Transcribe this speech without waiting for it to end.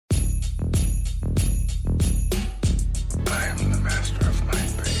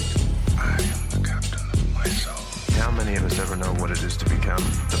any of us ever know what it is to become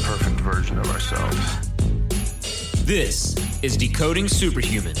the perfect version of ourselves. This is Decoding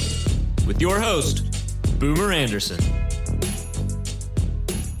Superhuman with your host, Boomer Anderson.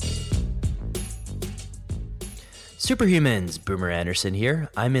 Superhumans, Boomer Anderson here.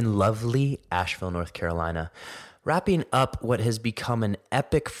 I'm in lovely Asheville, North Carolina, wrapping up what has become an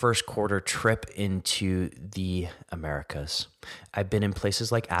epic first quarter trip into the Americas. I've been in places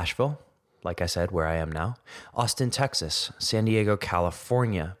like Asheville, like I said, where I am now, Austin, Texas, San Diego,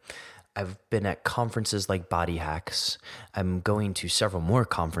 California. I've been at conferences like Body Hacks. I'm going to several more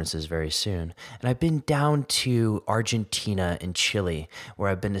conferences very soon. And I've been down to Argentina and Chile,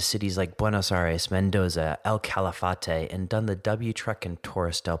 where I've been to cities like Buenos Aires, Mendoza, El Calafate, and done the W Trek and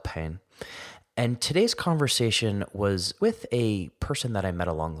Torres del Paine. And today's conversation was with a person that I met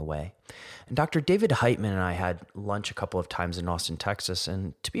along the way. And Dr. David Heitman and I had lunch a couple of times in Austin, Texas.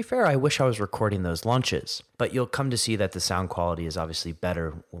 And to be fair, I wish I was recording those lunches. But you'll come to see that the sound quality is obviously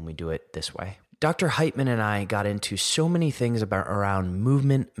better when we do it this way. Dr. Heitman and I got into so many things around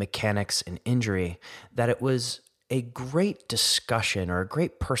movement, mechanics, and injury that it was a great discussion or a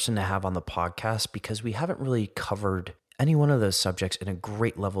great person to have on the podcast because we haven't really covered any one of those subjects in a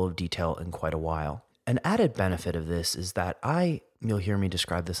great level of detail in quite a while. An added benefit of this is that you'll hear me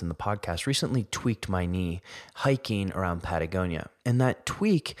describe this in the podcast, recently tweaked my knee hiking around Patagonia. And that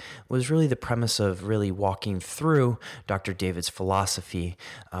tweak was really the premise of really walking through Dr. David's philosophy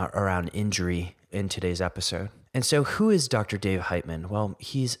around injury in today's episode. And so who is Dr. Dave Heitman? Well,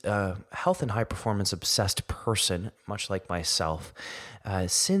 he's a health and high performance obsessed person, much like myself,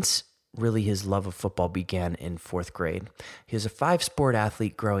 since really his love of football began in fourth grade. He was a 5-sport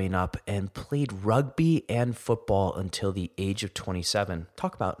athlete growing up and played rugby and football until the age of 27.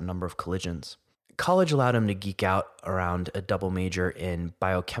 Talk about a number of collisions. College allowed him to geek out around a double major in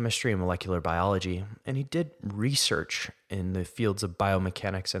biochemistry and molecular biology, and he did research in the fields of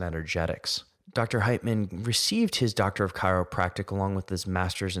biomechanics and energetics. Dr. Heitman received his Doctor of Chiropractic along with his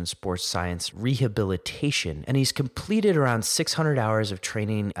Master's in Sports Science Rehabilitation, and he's completed around 600 hours of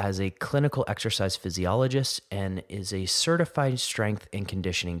training as a clinical exercise physiologist and is a certified strength and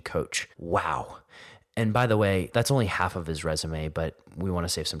conditioning coach. Wow. And by the way, that's only half of his resume, but we want to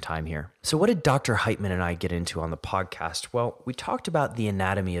save some time here. So what did Dr. Heitman and I get into on the podcast? Well, we talked about the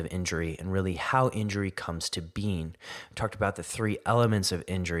anatomy of injury and really how injury comes to being. We talked about the 3 elements of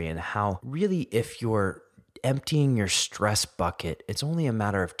injury and how really if you're emptying your stress bucket, it's only a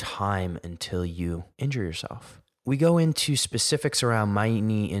matter of time until you injure yourself. We go into specifics around my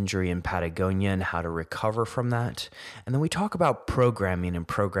knee injury in Patagonia and how to recover from that. And then we talk about programming and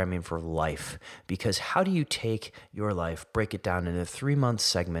programming for life, because how do you take your life, break it down into 3-month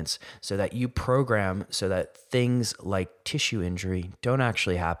segments so that you program so that things like tissue injury don't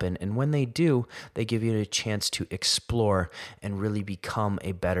actually happen. And when they do, they give you a chance to explore and really become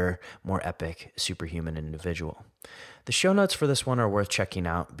a better, more epic superhuman individual. The show notes for this one are worth checking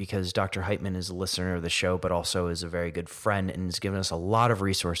out because Dr. Heitman is a listener of the show, but also is a very good friend and has given us a lot of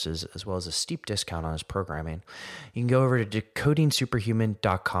resources as well as a steep discount on his programming. You can go over to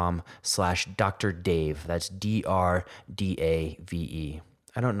decodingsuperhuman.com/Dr. Dave. That's DRDAVE.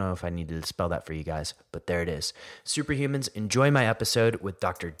 I don't know if I needed to spell that for you guys, but there it is. Superhumans, enjoy my episode with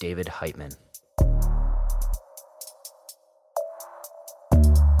Dr. David Heitman.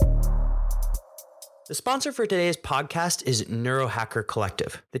 The sponsor for today's podcast is Neurohacker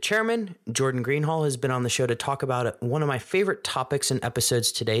Collective. The chairman, Jordan Greenhall, has been on the show to talk about one of my favorite topics in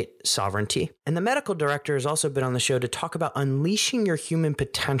episodes to date, sovereignty. And the medical director has also been on the show to talk about unleashing your human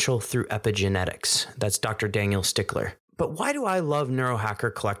potential through epigenetics. That's Dr. Daniel Stickler. But why do I love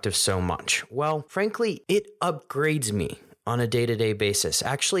Neurohacker Collective so much? Well, frankly, it upgrades me on a day-to-day basis.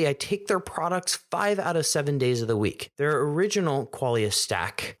 Actually, I take their products 5 out of 7 days of the week. Their original Qualia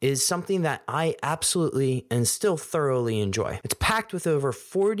stack is something that I absolutely and still thoroughly enjoy. It's packed with over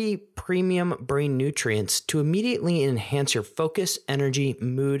 40 premium brain nutrients to immediately enhance your focus, energy,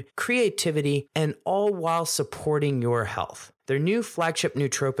 mood, creativity, and all while supporting your health. Their new flagship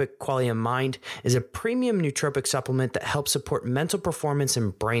nootropic, Qualia Mind, is a premium nootropic supplement that helps support mental performance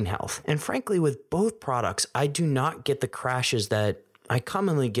and brain health. And frankly, with both products, I do not get the crashes that I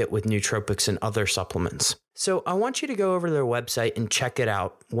commonly get with nootropics and other supplements. So I want you to go over to their website and check it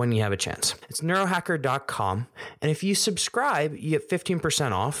out when you have a chance. It's neurohacker.com. And if you subscribe, you get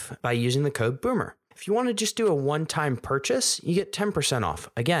 15% off by using the code BOOMER. If you want to just do a one-time purchase, you get 10% off,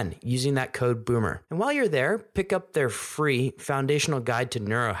 again, using that code BOOMER. And while you're there, pick up their free foundational guide to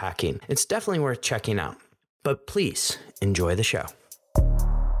neurohacking. It's definitely worth checking out. But please, enjoy the show.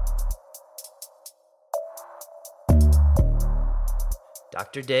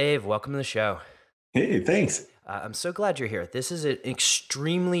 Dr. Dave, welcome to the show. Hey, thanks. I'm so glad you're here. This is an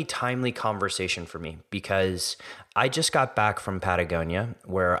extremely timely conversation for me because I just got back from Patagonia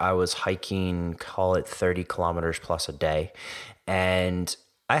where I was hiking, call it 30 kilometers plus a day. And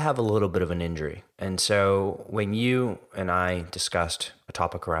I have a little bit of an injury. And so when you and I discussed a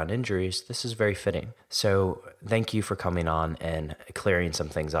topic around injuries, this is very fitting. So thank you for coming on and clearing some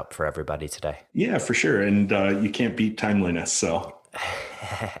things up for everybody today. Yeah, for sure. And you can't beat timeliness. So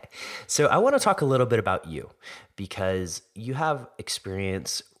I want to talk a little bit about you because you have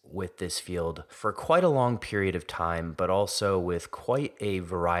experience with this field for quite a long period of time, but also with quite a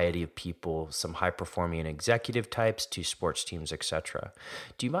variety of people, some high performing executive types to sports teams, etc.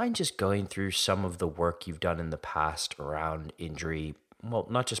 Do you mind just going through some of the work you've done in the past around injury? Well,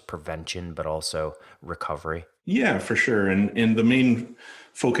 not just prevention, but also recovery. Yeah, for sure. And the main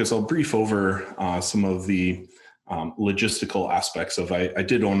focus, I'll brief over some of the logistical aspects of, I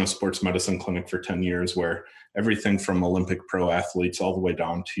did own a sports medicine clinic for 10 years where everything from Olympic pro athletes all the way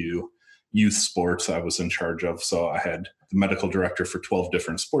down to youth sports I was in charge of. So I had the medical director for 12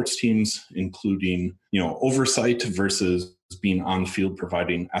 different sports teams, including, oversight versus being on the field,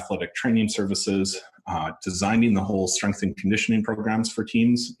 providing athletic training services, designing the whole strength and conditioning programs for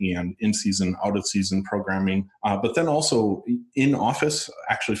teams and in-season, out-of-season programming, but then also in office,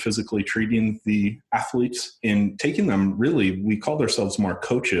 actually physically treating the athletes and taking them, really, we called ourselves more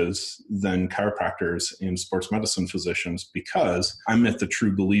coaches than chiropractors and sports medicine physicians because I'm the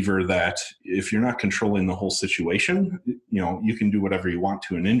true believer that if you're not controlling the whole situation, you can do whatever you want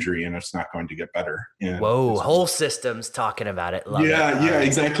to an injury and it's not going to get better. And whoa, whole systems talking about it. Love it. Yeah,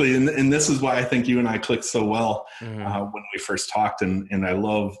 exactly. And this is why I think you and I clicked so well when we first talked. And I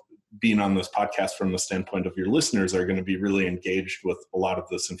love being on this podcast from the standpoint of your listeners are going to be really engaged with a lot of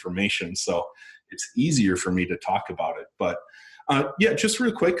this information. So it's easier for me to talk about it. But just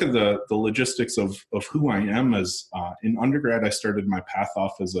real quick, the logistics of who I am. As in undergrad, I started my path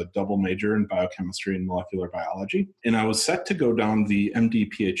off as a double major in biochemistry and molecular biology. And I was set to go down the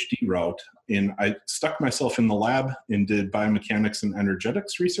MD PhD route. And I stuck myself in the lab and did biomechanics and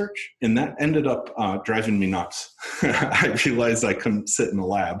energetics research. And that ended up driving me nuts. I realized I couldn't sit in the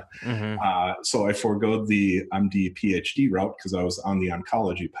lab. So I forgoed the MD PhD route because I was on the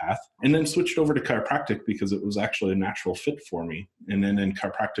oncology path and then switched over to chiropractic because it was actually a natural fit for me. And then in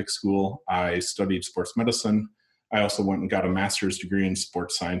chiropractic school, I studied sports medicine. I also went and got a master's degree in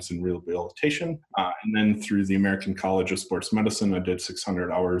sports science and rehabilitation. And then through the American College of Sports Medicine, I did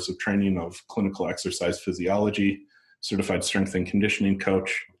 600 hours of training of clinical exercise physiology, certified strength and conditioning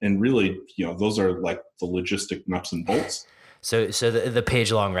coach. And really, those are like the logistic nuts and bolts. So the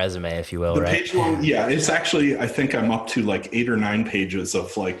page-long resume, if you will, right? The page-long, yeah. It's actually, I think I'm up to like 8 or 9 pages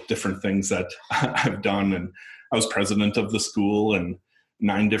of like different things that I've done. And I was president of the school and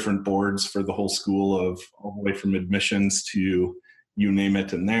 9 different boards for the whole school, of all the way from admissions to you name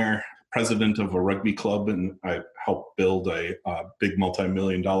it in there. President of a rugby club, and I helped build a big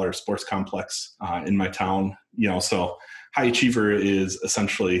multi-million-dollar sports complex in my town. So high achiever is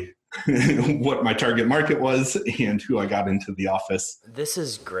essentially what my target market was and who I got into the office. This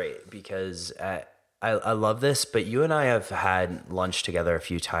is great because I love this, but you and I have had lunch together a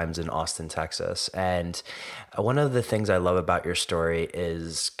few times in Austin, Texas. And one of the things I love about your story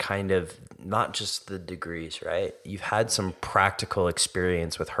is kind of not just the degrees, right? You've had some practical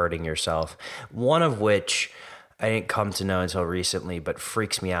experience with hurting yourself, one of which I didn't come to know until recently, but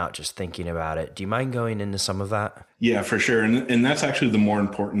freaks me out just thinking about it. Do you mind going into some of that? Yeah, for sure. And that's actually the more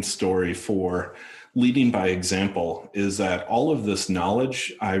important story for leading by example, is that all of this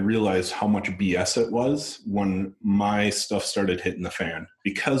knowledge, I realized how much BS it was when my stuff started hitting the fan.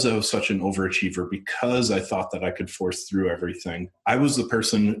 Because I was such an overachiever, because I thought that I could force through everything. I was the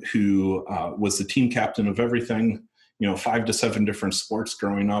person who was the team captain of everything. 5 to 7 different sports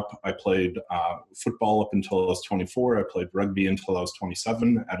growing up. I played football up until I was 24. I played rugby until I was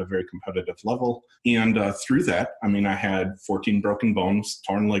 27 at a very competitive level. And through that, I had 14 broken bones,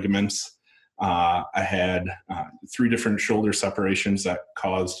 torn ligaments. I had 3 different shoulder separations that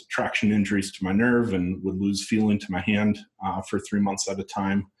caused traction injuries to my nerve and would lose feeling to my hand for 3 months at a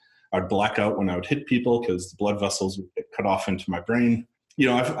time. I'd black out when I would hit people because the blood vessels would get cut off into my brain.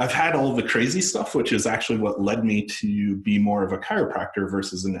 I've had all the crazy stuff, which is actually what led me to be more of a chiropractor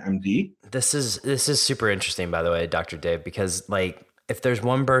versus an MD. This is super interesting, by the way, Dr. Dave, because if there's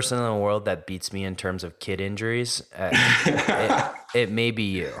one person in the world that beats me in terms of kid injuries, it may be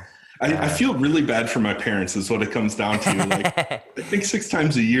you. I feel really bad for my parents is what it comes down to. I think 6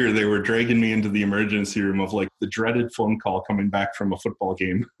 times a year they were dragging me into the emergency room of the dreaded phone call coming back from a football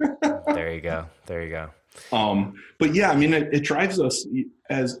game. There you go. But yeah, I mean, it drives us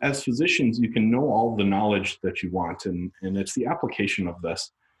as physicians. You can know all the knowledge that you want, and it's the application of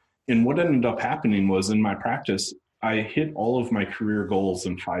this. And what ended up happening was in my practice, I hit all of my career goals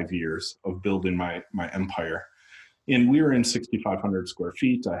in 5 years of building my empire. And we were in 6,500 square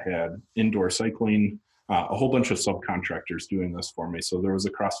feet. I had indoor cycling, a whole bunch of subcontractors doing this for me. So there was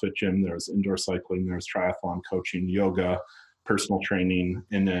a CrossFit gym, there was indoor cycling, there was triathlon coaching, yoga, personal training.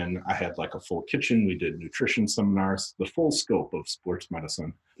 And then I had like a full kitchen. We did nutrition seminars, the full scope of sports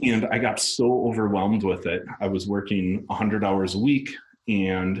medicine. And I got so overwhelmed with it. I was working 100 hours a week,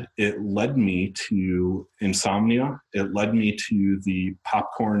 and it led me to insomnia. It led me to the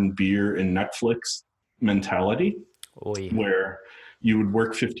popcorn, beer, and Netflix mentality. Oy. Where you would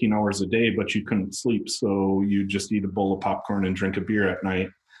work 15 hours a day, but you couldn't sleep. So you just eat a bowl of popcorn and drink a beer at night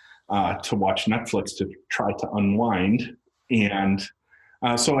to watch Netflix to try to unwind. And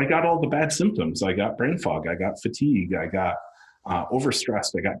so I got all the bad symptoms. I got brain fog. I got fatigue. I got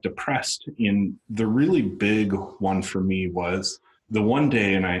overstressed. I got depressed. And the really big one for me was the one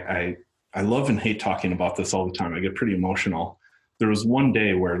day, and I love and hate talking about this all the time. I get pretty emotional. There was one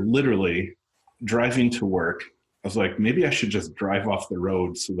day where literally driving to work, I was like, maybe I should just drive off the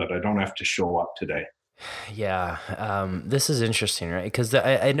road so that I don't have to show up today. Yeah. This is interesting, right? Because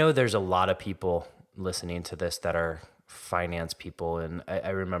I know there's a lot of people listening to this that are finance people. And I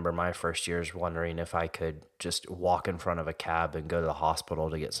remember my first years wondering if I could just walk in front of a cab and go to the hospital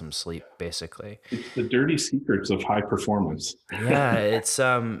to get some sleep, basically. It's the dirty secrets of high performance. Yeah, it's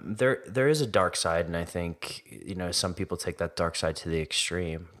there is a dark side, and I think, some people take that dark side to the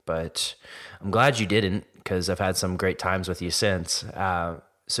extreme, but I'm glad you didn't, because I've had some great times with you since.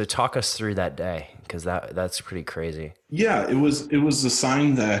 So talk us through that day, because that's pretty crazy. Yeah, it was a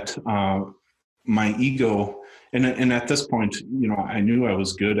sign that my ego, and at this point, I knew I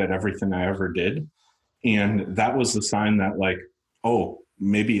was good at everything I ever did. And that was the sign that like, oh,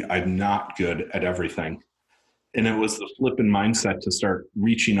 maybe I'm not good at everything. And it was the flipping mindset to start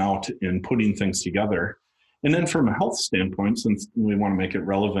reaching out and putting things together. And then from a health standpoint, since we want to make it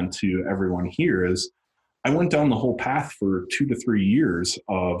relevant to everyone here, is I went down the whole path for 2 to 3 years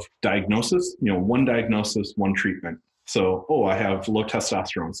of diagnosis, one diagnosis, one treatment. So, I have low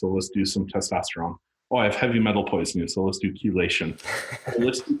testosterone, so let's do some testosterone. I have heavy metal poisoning, so let's do chelation.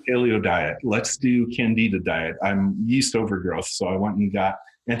 Let's do paleo diet. Let's do candida diet. I'm yeast overgrowth, so I went and got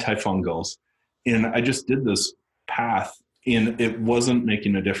antifungals. And I just did this path, and it wasn't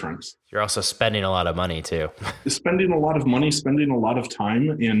making a difference. You're also spending a lot of money too. Spending a lot of money, spending a lot of time,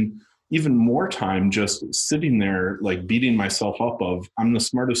 and even more time just sitting there like beating myself up of, I'm the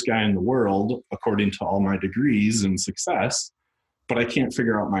smartest guy in the world according to all my degrees and success, but I can't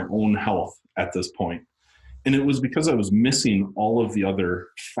figure out my own health at this point. And it was because I was missing all of the other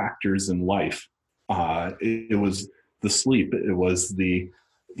factors in life. It was the sleep, it was the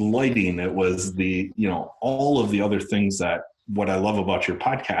lighting, it was the, all of the other things that what I love about your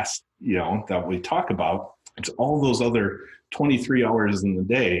podcast, that we talk about. It's all those other 23 hours in the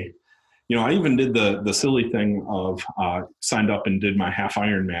day. I even did the silly thing of signed up and did my half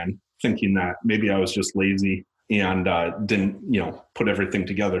Ironman, thinking that maybe I was just lazy and didn't, put everything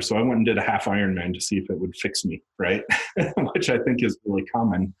together. So I went and did a half Ironman to see if it would fix me, right? Which I think is really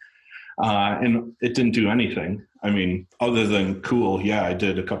common. And it didn't do anything. I mean, other than cool, yeah, I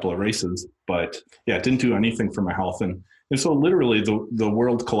did a couple of races, but yeah, it didn't do anything for my health. And so literally the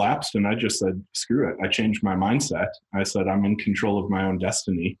world collapsed, and I just said, screw it. I changed my mindset. I said, I'm in control of my own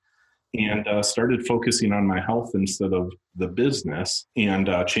destiny. And started focusing on my health instead of the business, and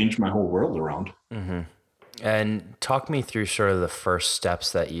changed my whole world around. Mm-hmm. And talk me through sort of the first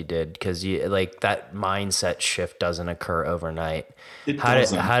steps that you did, because that mindset shift doesn't occur overnight. How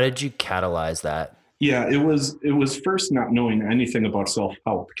did you catalyze that? Yeah, it was first not knowing anything about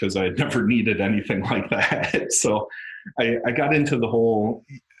self-help, because I had never needed anything like that. So I got into the whole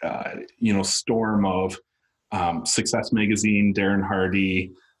storm of Success Magazine, Darren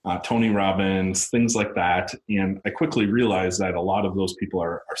Hardy, Tony Robbins, things like that. And I quickly realized that a lot of those people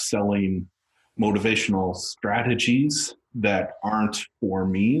are selling motivational strategies that aren't for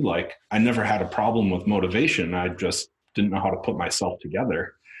me. Like, I never had a problem with motivation. I just didn't know how to put myself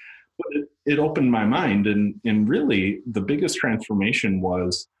together. But it opened my mind. And really the biggest transformation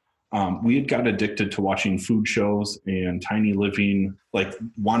was we had got addicted to watching food shows and Tiny Living, like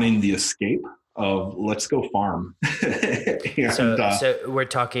wanting the escape of let's go farm. And, so we're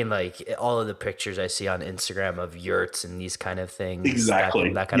talking like all of the pictures I see on Instagram of yurts and these kind of things.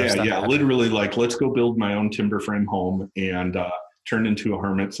 Exactly. That kind of stuff. Yeah. Literally like, let's go build my own timber frame home and turn into a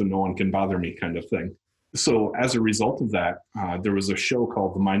hermit so no one can bother me kind of thing. So as a result of that, there was a show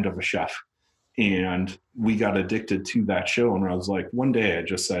called The Mind of a Chef. And we got addicted to that show. And I was like, one day I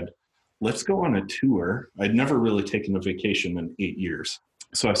just said, let's go on a tour. I'd never really taken a vacation in 8 years.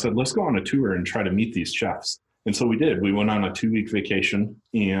 So I said, let's go on a tour and try to meet these chefs. And so we did. We went on a 2-week vacation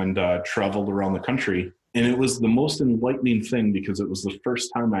and traveled around the country. And it was the most enlightening thing because it was the first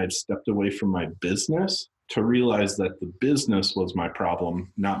time I had stepped away from my business to realize that the business was my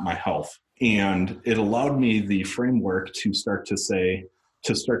problem, not my health. And it allowed me the framework to start to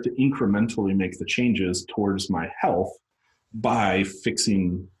incrementally make the changes towards my health by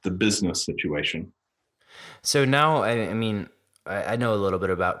fixing the business situation. So now, I mean, I know a little bit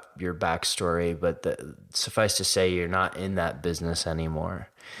about your backstory, but suffice to say, you're not in that business anymore.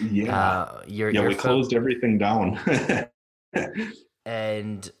 Yeah. We closed everything down.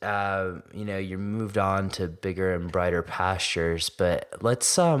 And, you moved on to bigger and brighter pastures, but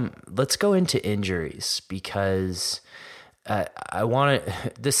let's go into injuries because I wanted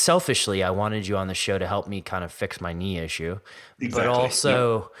you on the show to help me kind of fix my knee issue, exactly. But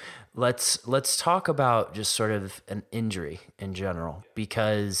also let's talk about just sort of an injury in general,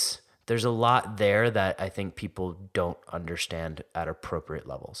 because there's a lot there that I think people don't understand at appropriate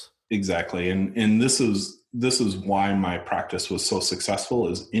levels. Exactly. And this is why my practice was so successful,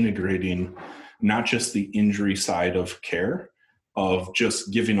 is integrating not just the injury side of care, of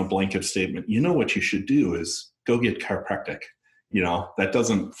just giving a blanket statement. You know, what you should do is go get chiropractic. That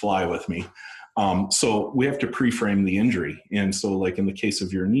doesn't fly with me. So we have to pre-frame the injury. And so like in the case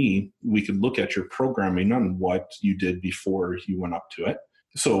of your knee, we could look at your programming on what you did before you went up to it.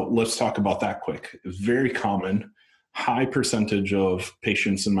 So let's talk about that quick. Very common, high percentage of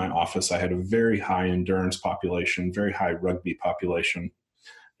patients in my office. I had a very high endurance population, very high rugby population.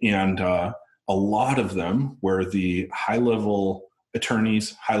 And a lot of them were the high-level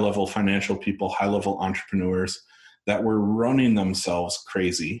attorneys, high-level financial people, high-level entrepreneurs that were running themselves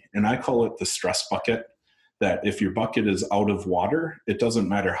crazy. And I call it the stress bucket, that if your bucket is out of water, it doesn't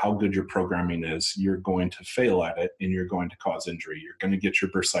matter how good your programming is, you're going to fail at it and you're going to cause injury. You're going to get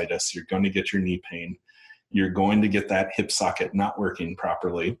your bursitis, you're going to get your knee pain, you're going to get that hip socket not working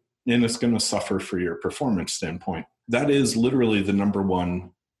properly, and it's going to suffer for your performance standpoint. That is literally the number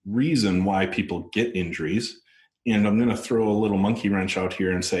one reason why people get injuries. And I'm going to throw a little monkey wrench out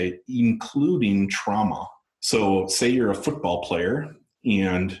here and say, including trauma. So say you're a football player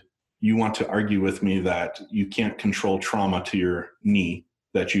and you want to argue with me that you can't control trauma to your knee,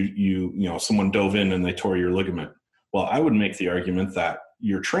 that someone dove in and they tore your ligament. Well, I would make the argument that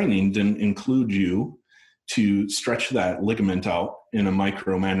your training didn't include you to stretch that ligament out in a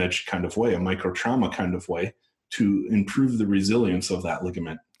micromanaged kind of way, a micro trauma kind of way, to improve the resilience of that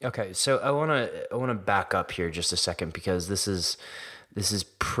ligament. Okay, so I want to back up here just a second, because this is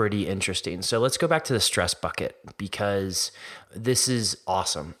pretty interesting. So let's go back to the stress bucket, because this is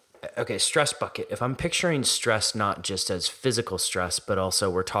awesome. Okay, stress bucket. If I'm picturing stress not just as physical stress, but also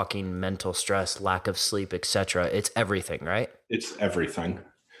we're talking mental stress, lack of sleep, etc., it's everything, right? It's everything.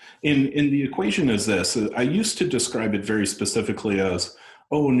 In the equation is this. I used to describe it very specifically as,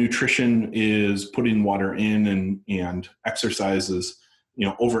 nutrition is putting water in, and exercise is,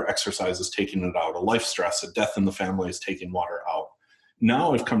 over-exercise is taking it out. A life stress, a death in the family is taking water out.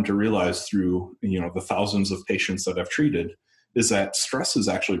 Now I've come to realize through, the thousands of patients that I've treated, is that stress is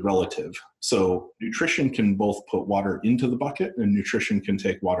actually relative. So nutrition can both put water into the bucket, and nutrition can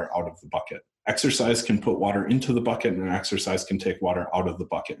take water out of the bucket. Exercise can put water into the bucket, and exercise can take water out of the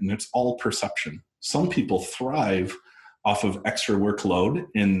bucket. And it's all perception. Some people thrive off of extra workload,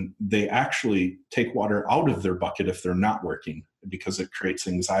 and they actually take water out of their bucket if they're not working, because it creates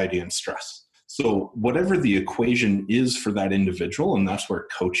anxiety and stress. So whatever the equation is for that individual, and that's where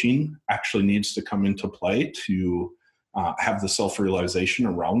coaching actually needs to come into play to have the self-realization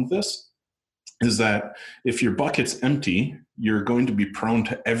around this, is that if your bucket's empty, you're going to be prone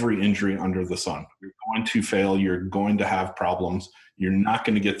to every injury under the sun. You're going to fail. You're going to have problems. You're not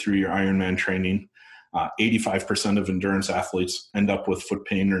going to get through your Ironman training. 85% of endurance athletes end up with foot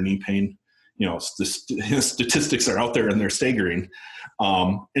pain or knee pain. The statistics are out there and they're staggering.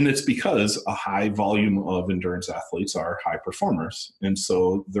 And it's because a high volume of endurance athletes are high performers. And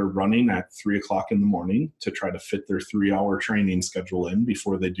so they're running at 3:00 in the morning to try to fit their 3-hour training schedule in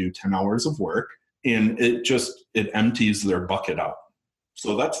before they do 10 hours of work. And it empties their bucket out.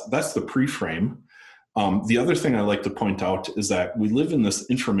 So that's the pre-frame. The other thing I like to point out is that we live in this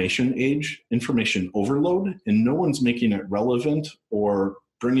information age, information overload, and no one's making it relevant or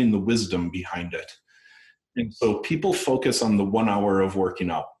bringing the wisdom behind it. And so people focus on the 1 hour of working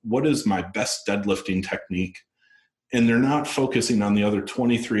out. What is my best deadlifting technique? And they're not focusing on the other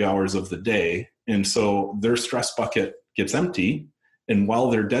 23 hours of the day. And so their stress bucket gets empty, And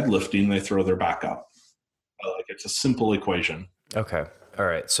while they're deadlifting, they throw their back up. Like it's a simple equation. Okay. All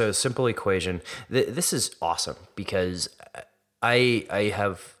right. So simple equation. This is awesome because I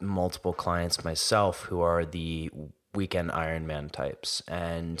have multiple clients myself who are the weekend Ironman types.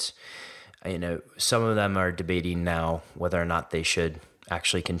 And, some of them are debating now whether or not they should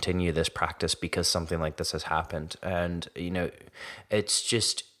actually continue this practice because something like this has happened. And, it's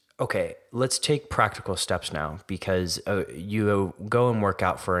just, okay, let's take practical steps now because you go and work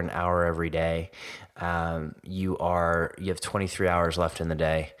out for an hour every day. You have 23 hours left in the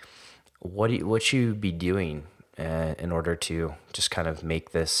day. What should you be doing in order to just kind of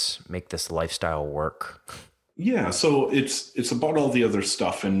make this lifestyle work? Yeah, so it's about all the other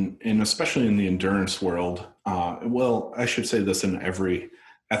stuff, and especially in the endurance world. Well, I should say this in every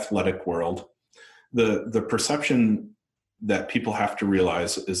athletic world. The perception that people have to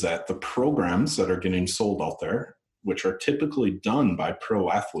realize is that the programs that are getting sold out there, which are typically done by pro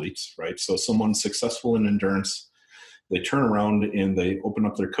athletes, right? So someone successful in endurance, they turn around and they open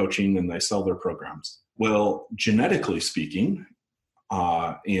up their coaching and they sell their programs. Well, genetically speaking,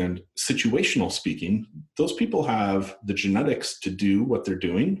 and situational speaking, those people have the genetics to do what they're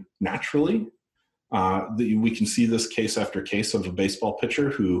doing naturally. We can see this case after case of a baseball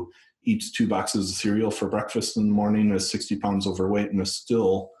pitcher who eats 2 boxes of cereal for breakfast in the morning, is 60 pounds overweight, and is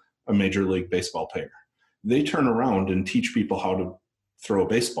still a major league baseball player. They turn around and teach people how to throw a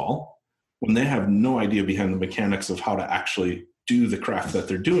baseball when they have no idea behind the mechanics of how to actually do the craft that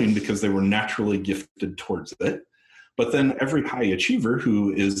they're doing because they were naturally gifted towards it. But then every high achiever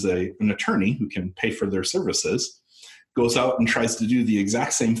who is an attorney who can pay for their services goes out and tries to do the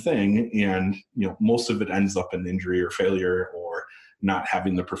exact same thing. And, most of it ends up in injury or failure or not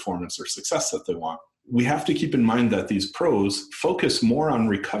having the performance or success that they want. We have to keep in mind that these pros focus more on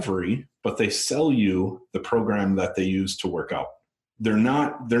recovery, but they sell you the program that they use to work out. They're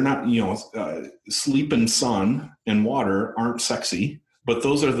not, sleep and sun and water aren't sexy, but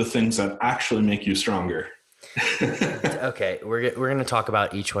those are the things that actually make you stronger. Okay, we're going to talk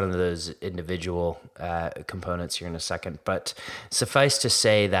about each one of those individual components here in a second, but suffice to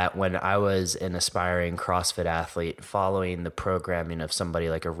say that when I was an aspiring CrossFit athlete, following the programming of somebody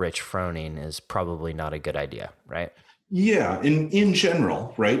like a Rich Froning is probably not a good idea, right? Yeah, in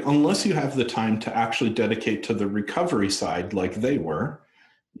general, right? Unless you have the time to actually dedicate to the recovery side like they were.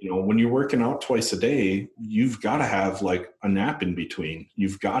 When you're working out twice a day, you've got to have like a nap in between.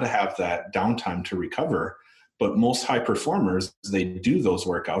 You've got to have that downtime to recover. But most high performers, they do those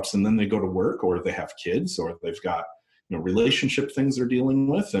workouts and then they go to work, or they have kids, or they've got relationship things they're dealing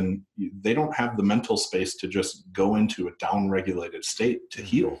with, and they don't have the mental space to just go into a down-regulated state to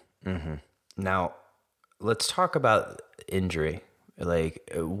heal. Mm-hmm. Now, let's talk about injury. Like,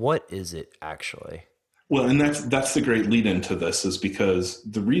 what is it actually? Well, and that's the great lead into this, is because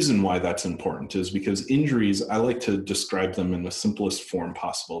the reason why that's important is because injuries, I like to describe them in the simplest form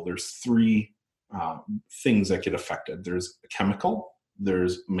possible. There's 3 things that get affected. There's a chemical,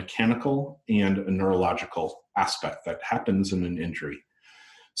 there's mechanical, and a neurological aspect that happens in an injury.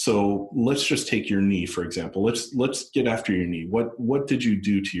 So let's just take your knee, for example. Let's get after your knee. What did you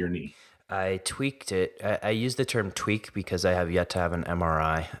do to your knee? I tweaked it. I use the term tweak because I have yet to have an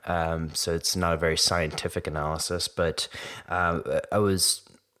MRI. So it's not a very scientific analysis, but I was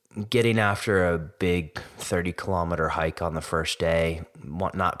getting after a big 30-kilometer hike on the first day,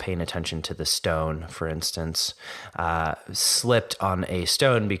 not paying attention to the stone, for instance, slipped on a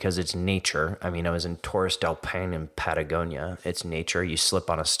stone because it's nature. I mean, I was in Torres del Paine in Patagonia. It's nature. You slip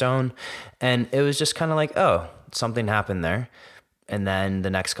on a stone. And it was just kind of like, oh, something happened there. And then the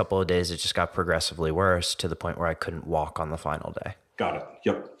next couple of days, it just got progressively worse to the point where I couldn't walk on the final day. Got it.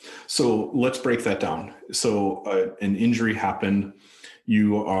 Yep. So let's break that down. So an injury happened.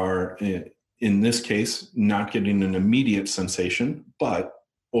 You are, in this case, not getting an immediate sensation, but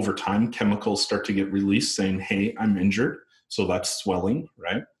over time, chemicals start to get released saying, hey, I'm injured. So that's swelling,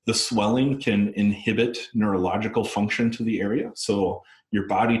 right? The swelling can inhibit neurological function to the area. So your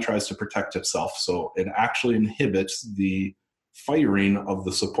body tries to protect itself. So it actually inhibits the firing of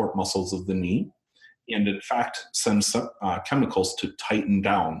the support muscles of the knee. And in fact, sends chemicals to tighten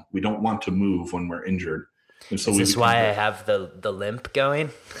down. We don't want to move when we're injured. And so is this why I have the limp going?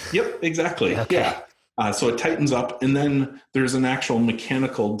 Yep, exactly. Okay. Yeah. So it tightens up, and then there's an actual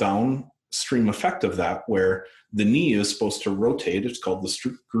mechanical downstream effect of that where the knee is supposed to rotate. It's called the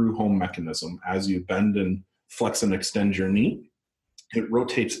screw home mechanism. As you bend and flex and extend your knee, it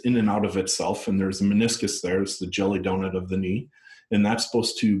rotates in and out of itself, and there's a meniscus there. It's the jelly donut of the knee, and that's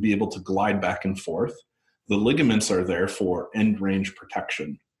supposed to be able to glide back and forth. The ligaments are there for end range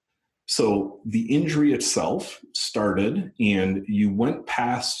protection. So the injury itself started and you went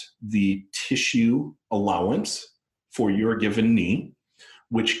past the tissue allowance for your given knee,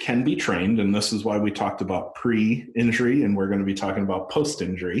 which can be trained. And this is why we talked about pre-injury, and we're going to be talking about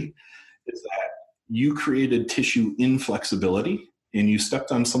post-injury, is that you created tissue inflexibility and you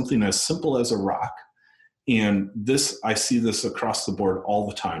stepped on something as simple as a rock. And this, I see this across the board all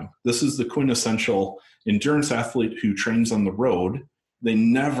the time. This is the quintessential endurance athlete who trains on the road. They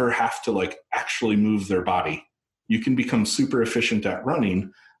never have to actually move their body. You can become super efficient at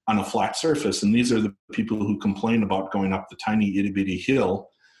running on a flat surface. And these are the people who complain about going up the tiny itty bitty hill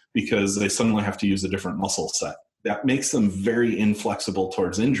because they suddenly have to use a different muscle set. That makes them very inflexible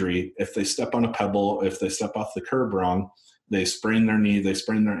towards injury. If they step on a pebble, if they step off the curb wrong, they sprain their knee, they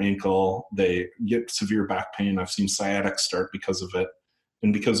sprain their ankle, they get severe back pain. I've seen sciatics start because of it.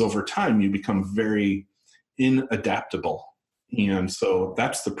 And because over time you become very inadaptable. And so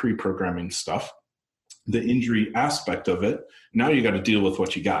that's the pre-programming stuff. The injury aspect of it, now you got to deal with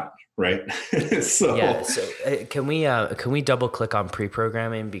what you got, right? So can we double click on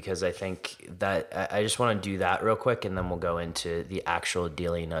pre-programming, because I think that I just want to do that real quick, and then we'll go into the actual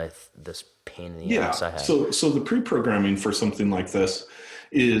dealing with this pain in the ass I have. So the pre-programming for something like this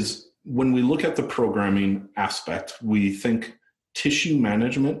is, when we look at the programming aspect, we think tissue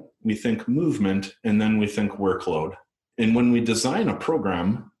management, we think movement, and then we think workload. And when we design a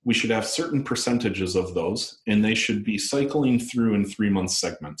program, we should have certain percentages of those, and they should be cycling through in 3-month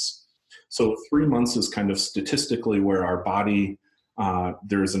segments. So 3 months is kind of statistically where our body,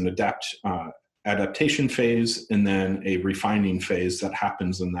 there's an adaptation phase and then a refining phase that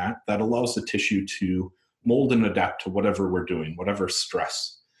happens in that allows the tissue to mold and adapt to whatever we're doing, whatever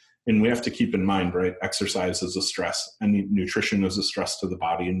stress. And we have to keep in mind, right, exercise is a stress and nutrition is a stress to the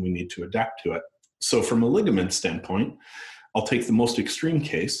body, and we need to adapt to it. So from a ligament standpoint, I'll take the most extreme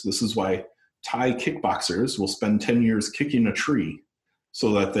case. This is why Thai kickboxers will spend 10 years kicking a tree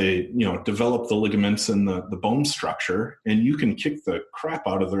so that they, develop the ligaments and the bone structure, and you can kick the crap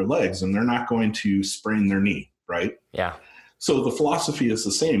out of their legs and they're not going to sprain their knee, right? Yeah. So the philosophy is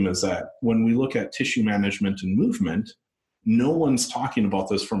the same, is that when we look at tissue management and movement, no one's talking about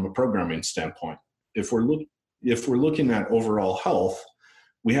this from a programming standpoint. If we're looking at overall health,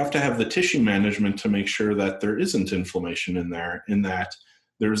 we have to have the tissue management to make sure that there isn't inflammation in there, in that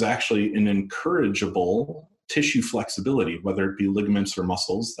there's actually an encourageable tissue flexibility, whether it be ligaments or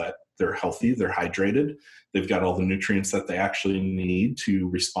muscles, that they're healthy, they're hydrated, they've got all the nutrients that they actually need to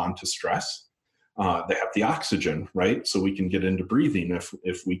respond to stress. They have the oxygen, right? So we can get into breathing.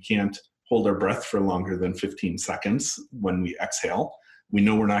 If we can't hold our breath for longer than 15 seconds when we exhale, we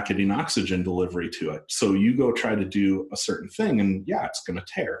know we're not getting oxygen delivery to it. So you go try to do a certain thing and it's going to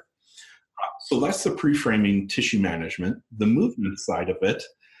tear. So that's the pre-framing tissue management. The movement side of it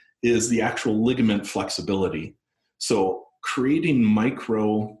is the actual ligament flexibility. So creating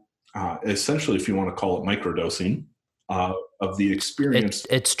essentially, if you want to call it microdosing, of the experience.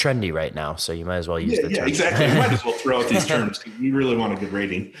 It's trendy right now, so you might as well use the term. Yeah, exactly. You might as well throw out these terms. You really want a good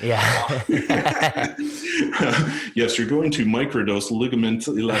rating. Yeah. Yes, you're going to microdose ligament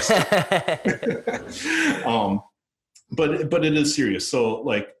elastic. But it is serious. So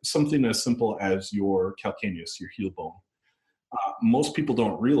something as simple as your calcaneus, your heel bone. Most people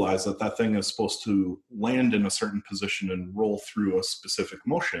don't realize that thing is supposed to land in a certain position and roll through a specific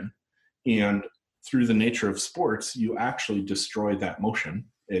motion. And through the nature of sports, you actually destroy that motion.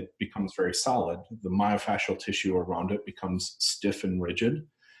 It becomes very solid. The myofascial tissue around it becomes stiff and rigid.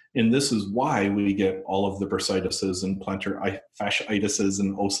 And this is why we get all of the bursitis and plantar fasciitis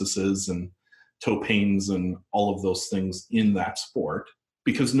and osises and toe pains and all of those things in that sport,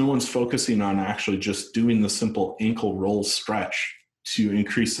 because no one's focusing on actually just doing the simple ankle roll stretch to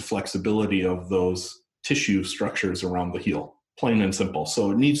increase the flexibility of those tissue structures around the heel. Plain and simple. So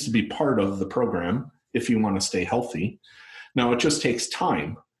it needs to be part of the program if you want to stay healthy. Now, it just takes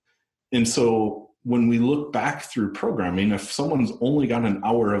time. And so when we look back through programming, if someone's only got an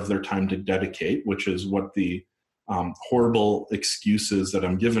hour of their time to dedicate, which is what the horrible excuses that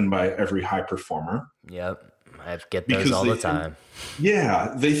I'm given by every high performer. Yep. I get those all the time.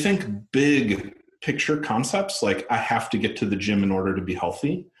 They think big picture concepts, like I have to get to the gym in order to be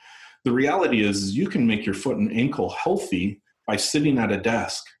healthy. The reality is you can make your foot and ankle healthy by sitting at a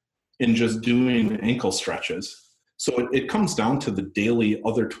desk and just doing ankle stretches. So it comes down to the daily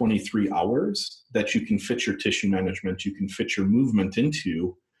other 23 hours that you can fit your tissue management, you can fit your movement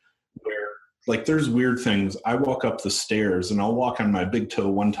into, where there's weird things. I walk up the stairs and I'll walk on my big toe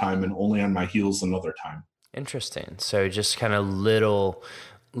one time and only on my heels another time. Interesting. So just kind of little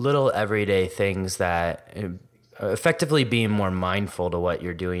everyday things that effectively being more mindful to what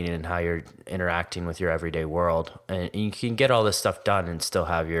you're doing and how you're interacting with your everyday world. And you can get all this stuff done and still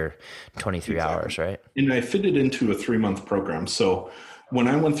have your 23 hours, right? And I fit it into a 3-month program. So when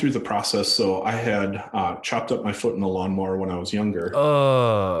I went through the process, so I had chopped up my foot in a lawnmower when I was younger.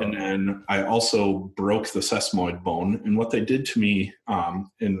 Oh. And then I also broke the sesamoid bone. And what they did to me,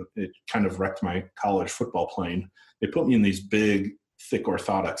 and it kind of wrecked my college football playing, they put me in these big, thick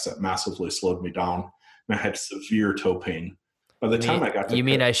orthotics that massively slowed me down. And I had severe toe pain. By the time I got to... You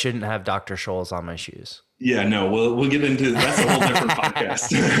mean I shouldn't have Dr. Scholl's on my shoes? Yeah, no, we'll get into... That's a whole different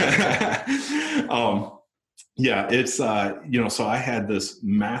podcast. Yeah, it's, so I had this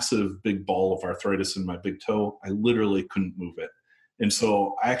massive big ball of arthritis in my big toe. I literally couldn't move it. And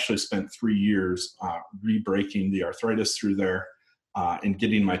so I actually spent 3 years re-breaking the arthritis through there and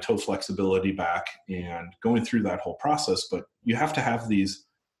getting my toe flexibility back and going through that whole process. But you have to have these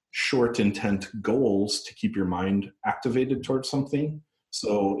short intent goals to keep your mind activated towards something.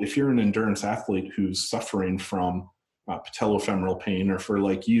 So if you're an endurance athlete who's suffering from patellofemoral pain, or for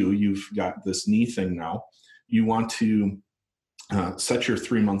like you've got this knee thing now, you want to set your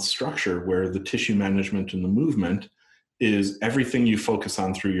 3-month structure where the tissue management and the movement is everything you focus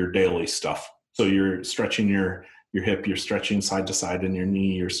on through your daily stuff. So you're stretching your hip, you're stretching side to side in your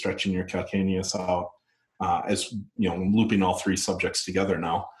knee, you're stretching your calcaneus out, as you know, looping all 3 subjects together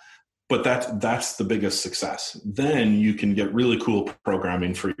now. But that's the biggest success. Then you can get really cool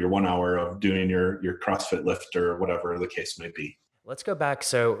programming for your 1 hour of doing your CrossFit lift or whatever the case may be. Let's go back.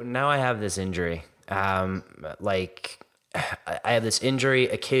 So now I have this injury. I have this injury.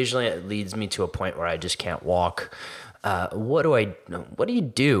 Occasionally it leads me to a point where I just can't walk. What do you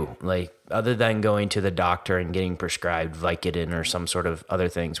do? Like, other than going to the doctor and getting prescribed Vicodin or some sort of other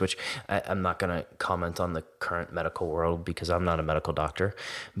things, which I'm not going to comment on the current medical world because I'm not a medical doctor,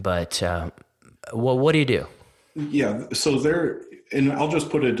 but, what do you do? Yeah. So and I'll just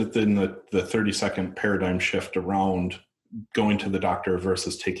put it in the 30-second paradigm shift around going to the doctor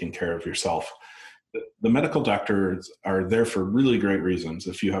versus taking care of yourself. The medical doctors are there for really great reasons.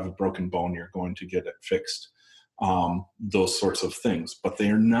 If you have a broken bone, you're going to get it fixed. Those sorts of things, but they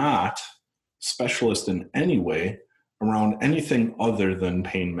are not specialists in any way around anything other than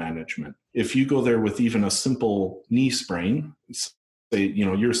pain management. If you go there with even a simple knee sprain, say,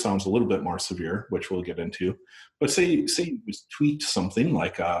 yours sounds a little bit more severe, which we'll get into, but say you tweaked something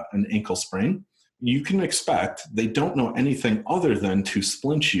like an ankle sprain, you can expect they don't know anything other than to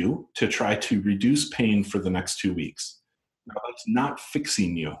splint you to try to reduce pain for the next 2 weeks. Now, that's not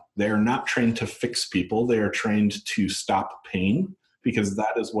fixing you. They are not trained to fix people. They are trained to stop pain, because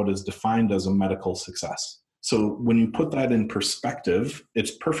that is what is defined as a medical success. So when you put that in perspective,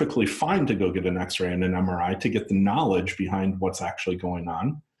 it's perfectly fine to go get an X-ray and an MRI to get the knowledge behind what's actually going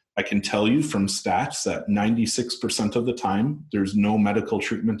on. I can tell you from stats that 96% of the time, there's no medical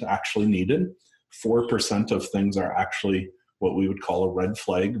treatment actually needed. 4% of things are actually what we would call a red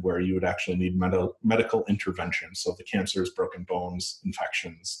flag, where you would actually need medical intervention. So the cancers, broken bones,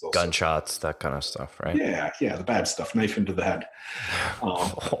 infections, gunshots, that kind of stuff, right? Yeah, the bad stuff, knife into the head.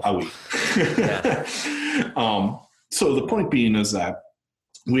 So the point being is that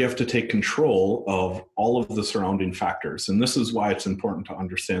we have to take control of all of the surrounding factors. And this is why it's important to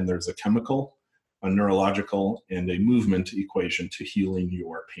understand there's a chemical, a neurological, and a movement equation to healing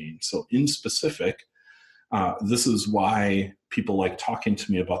your pain. So in specific, this is why people like talking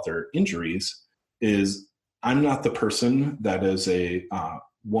to me about their injuries. Is I'm not the person that is a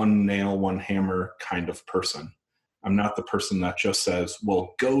one nail, one hammer kind of person. I'm not the person that just says,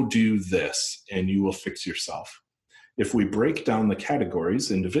 well, go do this and you will fix yourself. If we break down the categories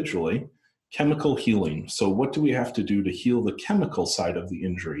individually, chemical healing. So what do we have to do to heal the chemical side of the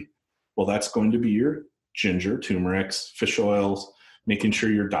injury? Well, that's going to be your ginger, turmerics, fish oils, making sure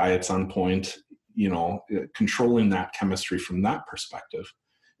your diet's on point, controlling that chemistry from that perspective.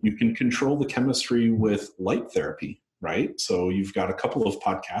 You can control the chemistry with light therapy, right? So you've got a couple of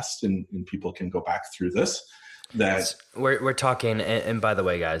podcasts and people can go back through this. That we're talking, and by the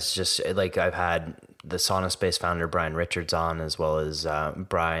way, guys, just like I've had the Sauna Space founder Brian Richards on, as well as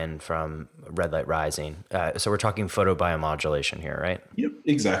Brian from Red Light Rising. So we're talking photobiomodulation here, right? Yep,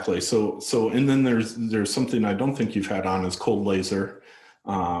 exactly. So and then there's something I don't think you've had on is cold laser,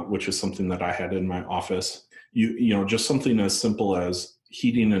 which is something that I had in my office. Just something as simple as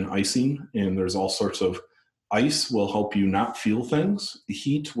heating and icing, and there's all sorts of ice will help you not feel things.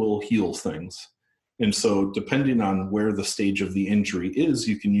 Heat will heal things. And so depending on where the stage of the injury is,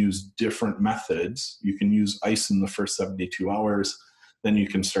 you can use different methods. You can use ice in the first 72 hours. Then you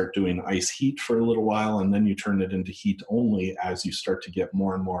can start doing ice heat for a little while, and then you turn it into heat only as you start to get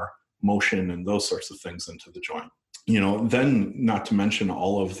more and more motion and those sorts of things into the joint. Then not to mention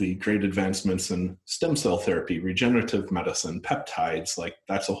all of the great advancements in stem cell therapy, regenerative medicine, peptides, like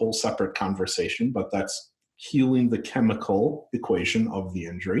that's a whole separate conversation, but that's healing the chemical equation of the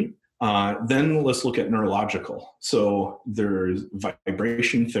injury. Then let's look at neurological. So there's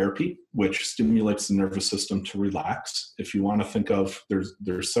vibration therapy, which stimulates the nervous system to relax. If you want to think of,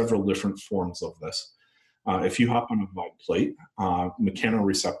 there's several different forms of this. If you hop on a vibe plate,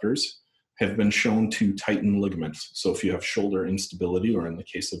 mechanoreceptors have been shown to tighten ligaments. So if you have shoulder instability, or in the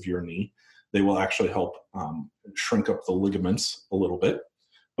case of your knee, they will actually help shrink up the ligaments a little bit.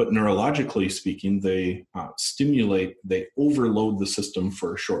 But neurologically speaking, they they overload the system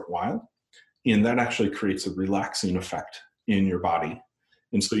for a short while, and that actually creates a relaxing effect in your body.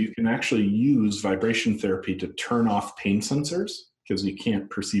 And so you can actually use vibration therapy to turn off pain sensors because you can't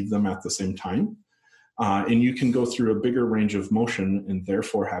perceive them at the same time. And you can go through a bigger range of motion and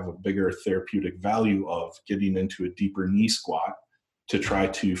therefore have a bigger therapeutic value of getting into a deeper knee squat to try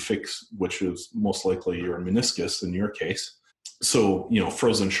to fix, which is most likely your meniscus in your case. So,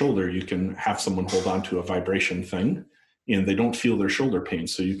 frozen shoulder, you can have someone hold on to a vibration thing and they don't feel their shoulder pain.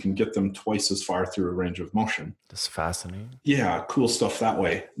 So you can get them twice as far through a range of motion. That's fascinating. Yeah, cool stuff that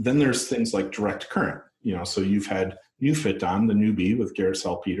way. Then there's things like direct current. So you've had NeuFit on, the newbie with Garrett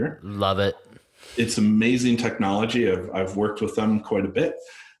Salpeter. Love it. It's amazing technology. I've worked with them quite a bit.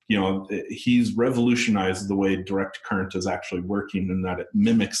 He's revolutionized the way direct current is actually working, in that it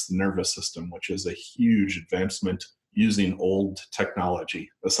mimics the nervous system, which is a huge advancement using old technology,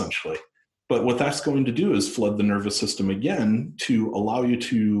 essentially. But what that's going to do is flood the nervous system again to allow you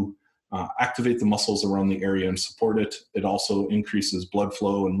to activate the muscles around the area and support it. It also increases blood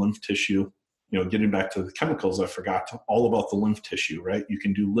flow and lymph tissue. Getting back to the chemicals, I forgot all about the lymph tissue, right? You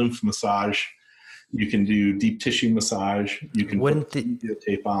can do lymph massage. You can do deep tissue massage. You can put the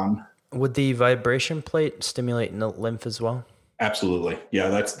tape on. Would the vibration plate stimulate lymph as well? Absolutely. Yeah,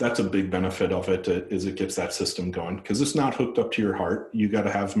 that's a big benefit of it, is it gets that system going, because it's not hooked up to your heart. You got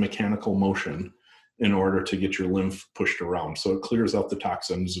to have mechanical motion in order to get your lymph pushed around. So it clears out the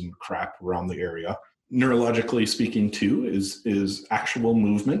toxins and crap around the area. Neurologically speaking too is actual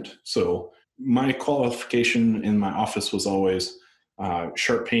movement. So my qualification in my office was always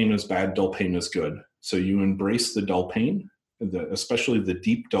sharp pain is bad, dull pain is good. So you embrace the dull pain, especially the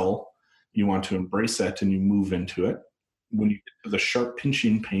deep dull. You want to embrace that and you move into it. When you get to the sharp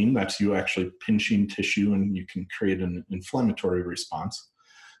pinching pain, that's you actually pinching tissue and you can create an inflammatory response.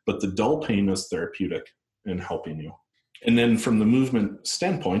 But the dull pain is therapeutic in helping you. And then from the movement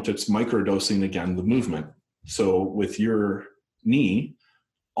standpoint, it's microdosing again the movement. So with your knee,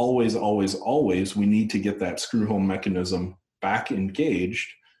 always, we need to get that screw home mechanism back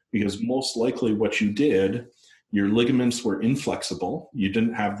engaged, because most likely what you did, your ligaments were inflexible. You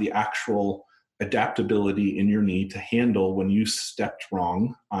didn't have the actual adaptability in your knee to handle when you stepped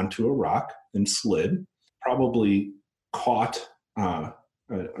wrong onto a rock and slid, probably caught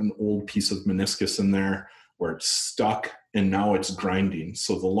an old piece of meniscus in there where it's stuck and now it's grinding.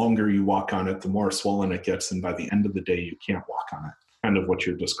 So the longer you walk on it, the more swollen it gets. And by the end of the day, you can't walk on it, kind of what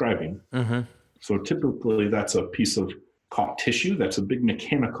you're describing. Mm-hmm. So typically that's a piece of caught tissue. That's a big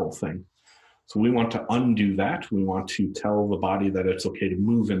mechanical thing. So we want to undo that. We want to tell the body that it's okay to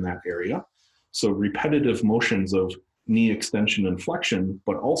move in that area. So repetitive motions of knee extension and flexion,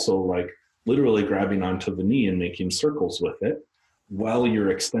 but also like literally grabbing onto the knee and making circles with it while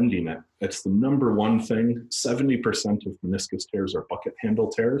you're extending it. It's the number one thing. 70% of meniscus tears are bucket handle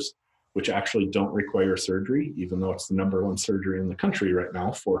tears, which actually don't require surgery, even though it's the number one surgery in the country right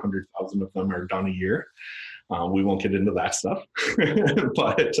now. 400,000 of them are done a year. We won't get into that stuff.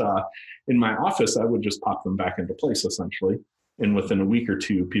 But in my office, I would just pop them back into place, essentially. And within a week or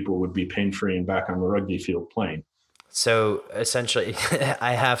two, people would be pain-free and back on the rugby field playing. So essentially,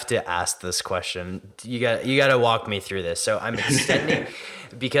 I have to ask this question. You got to walk me through this. So I'm extending,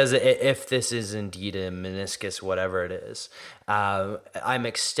 because if this is indeed a meniscus, whatever it is, I'm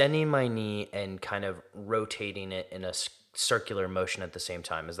extending my knee and kind of rotating it in a circular motion at the same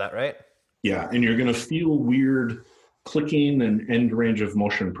time. Is that right? Yeah, and you're going to feel weird clicking and end range of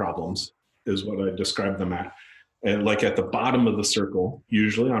motion problems is what I describe them at. And like at the bottom of the circle,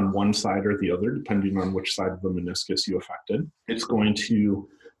 usually on one side or the other, depending on which side of the meniscus you affected, it's going to,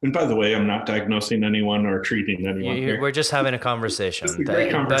 and by the way, I'm not diagnosing anyone or treating anyone here. We're just having a conversation. It's a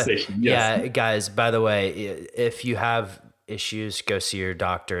great conversation. But, yes. Yeah, guys, by the way, if you have issues, go see your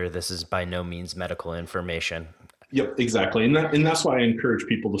doctor. This is by no means medical information. Yep, exactly. And that's why I encourage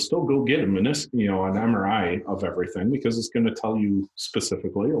people to still go get an MRI of everything, because it's going to tell you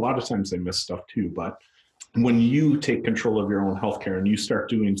specifically. A lot of times they miss stuff too, but when you take control of your own healthcare and you start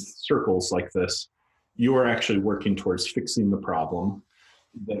doing circles like this, you are actually working towards fixing the problem.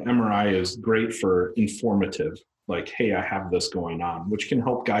 The MRI is great for informative, like, hey, I have this going on, which can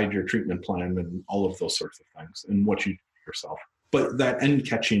help guide your treatment plan and all of those sorts of things and what you do yourself. But that end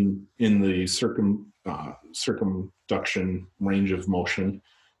catching in the circumduction range of motion,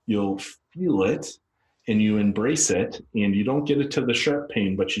 you'll feel it and you embrace it, and you don't get it to the sharp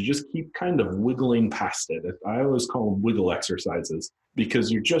pain, but you just keep kind of wiggling past it. I always call them wiggle exercises,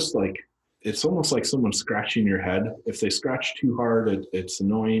 because you're just like, it's almost like someone scratching your head. If they scratch too hard, it's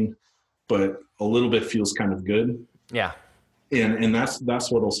annoying, but a little bit feels kind of good. Yeah. And that's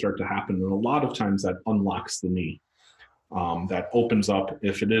what'll start to happen. And a lot of times that unlocks the knee. That opens up,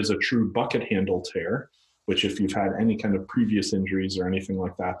 if it is a true bucket handle tear, which if you've had any kind of previous injuries or anything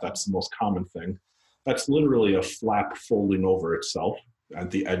like that, that's the most common thing. That's literally a flap folding over itself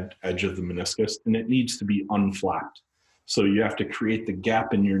at the edge of the meniscus, and it needs to be unflapped. So you have to create the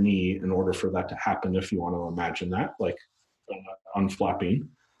gap in your knee in order for that to happen, if you want to imagine that, like unflapping.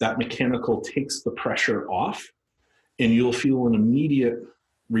 That mechanical takes the pressure off, and you'll feel an immediate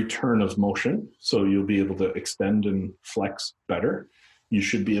return of motion. So you'll be able to extend and flex better. You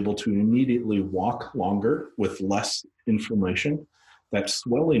should be able to immediately walk longer with less inflammation. That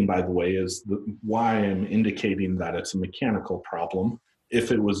swelling, by the way, is why I'm indicating that it's a mechanical problem.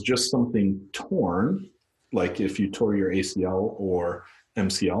 If it was just something torn, like if you tore your ACL or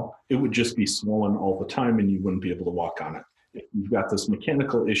MCL, it would just be swollen all the time and you wouldn't be able to walk on it. If you've got this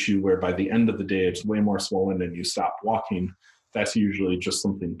mechanical issue where by the end of the day it's way more swollen and you stop walking, that's usually just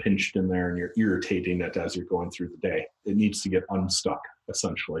something pinched in there and you're irritating it as you're going through the day. It needs to get unstuck,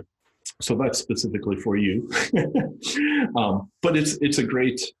 essentially. So that's specifically for you. But it's a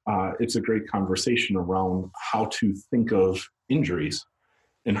great conversation around how to think of injuries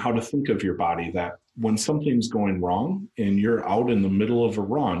and how to think of your body, that when something's going wrong and you're out in the middle of a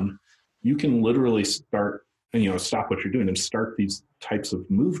run, you can literally stop what you're doing and start these types of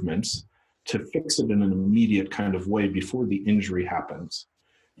movements to fix it in an immediate kind of way before the injury happens.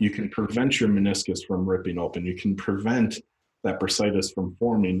 You can prevent your meniscus from ripping open. You can prevent that bursitis from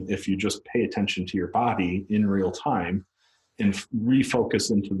forming if you just pay attention to your body in real time and refocus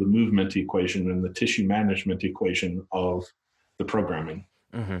into the movement equation and the tissue management equation of the programming.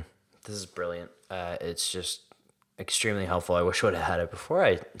 Mm-hmm. This is brilliant. It's just extremely helpful. I wish I would have had it before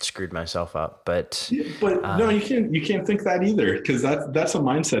I screwed myself up, but no, you can't think that either, because that's a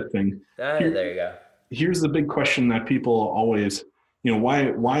mindset thing. There you go. Here's the big question that people always,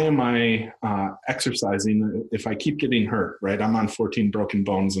 why am I exercising if I keep getting hurt, right? I'm on 14 broken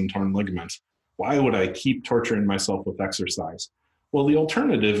bones and torn ligaments. Why would I keep torturing myself with exercise? Well, the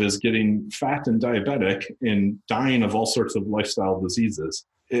alternative is getting fat and diabetic and dying of all sorts of lifestyle diseases.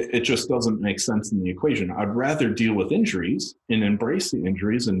 It just doesn't make sense in the equation. I'd rather deal with injuries and embrace the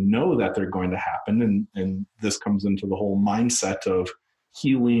injuries and know that they're going to happen. And this comes into the whole mindset of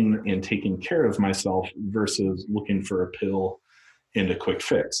healing and taking care of myself versus looking for a pill and a quick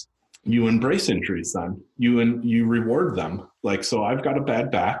fix. You embrace injuries then. You reward them. Like, so I've got a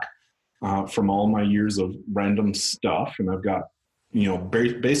bad back from all my years of random stuff. And I've got,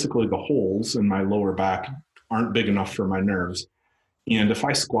 basically the holes in my lower back aren't big enough for my nerves. And if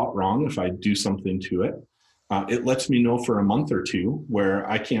I squat wrong, if I do something to it, it lets me know for a month or two where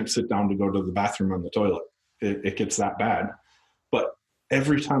I can't sit down to go to the bathroom on the toilet. It gets that bad. But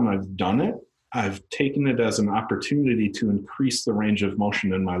every time I've done it, I've taken it as an opportunity to increase the range of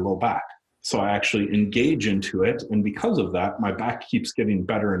motion in my low back. So I actually engage into it. And because of that, my back keeps getting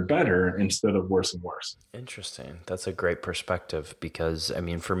better and better instead of worse and worse. Interesting. That's a great perspective, because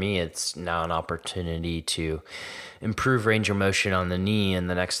for me, it's now an opportunity to improve range of motion on the knee.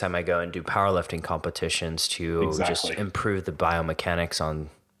 And the next time I go and do powerlifting competitions to just improve the biomechanics on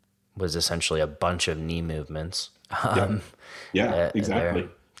was essentially a bunch of knee movements. Exactly.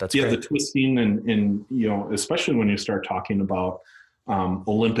 That's great. The twisting and especially when you start talking about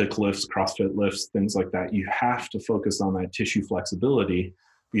Olympic lifts, CrossFit lifts, things like that, you have to focus on that tissue flexibility,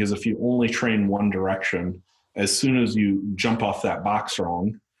 because if you only train one direction, as soon as you jump off that box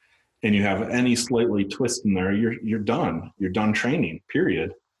wrong and you have any slightly twist in there, you're done. You're done training,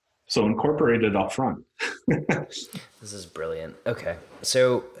 period. So incorporate it up front. This is brilliant. Okay.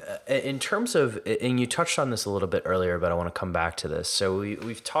 So in terms of, and you touched on this a little bit earlier, but I want to come back to this. So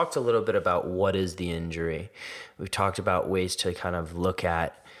we've talked a little bit about what is the injury. We've talked about ways to kind of look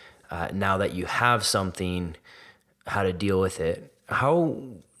at, now that you have something, how to deal with it. How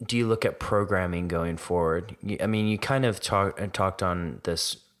do you look at programming going forward? You kind of talked on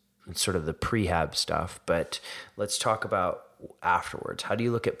this sort of the prehab stuff, but let's talk about afterwards? How do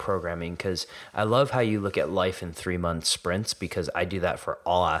you look at programming? Because I love how you look at life in 3-month sprints, because I do that for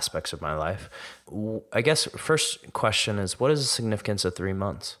all aspects of my life. I guess first question is, what is the significance of 3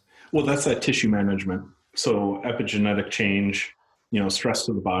 months? Well, that's that tissue management. So epigenetic change, stress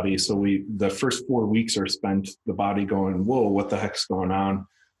to the body. So the first 4 weeks are spent the body going, whoa, what the heck's going on?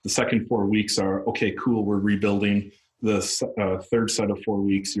 The second 4 weeks are, okay, cool, we're rebuilding. The third set of 4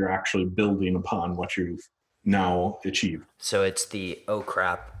 weeks, you're actually building upon what you've now achieved. So it's the, oh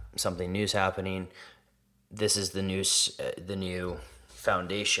crap, something new's happening. This is the new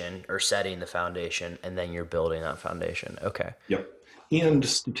foundation, or setting the foundation, and then you're building that foundation. Okay. Yep. And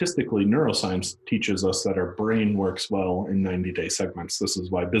statistically, neuroscience teaches us that our brain works well in 90-day segments. This is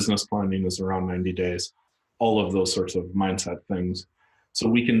why business planning is around 90 days, all of those sorts of mindset things. So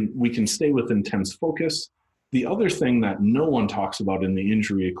we can stay with intense focus. The other thing that no one talks about in the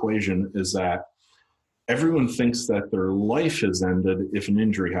injury equation is that everyone thinks that their life has ended if an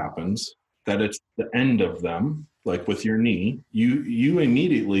injury happens, that it's the end of them. Like with your knee, you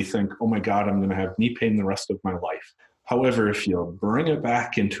immediately think, oh my God, I'm going to have knee pain the rest of my life. However, if you bring it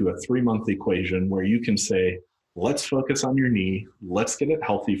back into a 3-month equation where you can say, let's focus on your knee, let's get it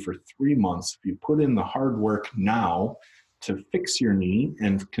healthy for 3 months. If you put in the hard work now to fix your knee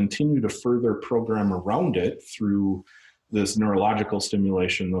and continue to further program around it through this neurological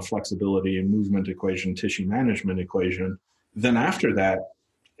stimulation, the flexibility and movement equation, tissue management equation, then after that,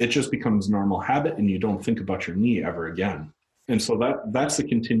 it just becomes normal habit and you don't think about your knee ever again. And so that's the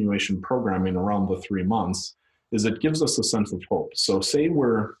continuation programming around the 3 months, is it gives us a sense of hope. So say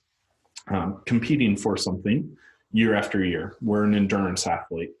we're competing for something year after year. We're an endurance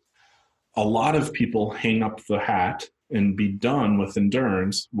athlete. A lot of people hang up the hat and be done with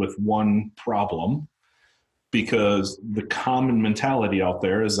endurance with one problem, because the common mentality out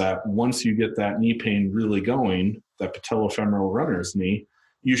there is that once you get that knee pain really going, that patellofemoral runner's knee,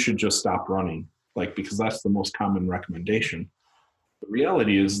 you should just stop running, because that's the most common recommendation. The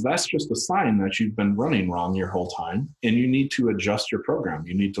reality is that's just a sign that you've been running wrong your whole time, and you need to adjust your program.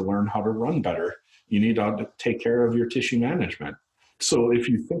 You need to learn how to run better. You need to take care of your tissue management. So if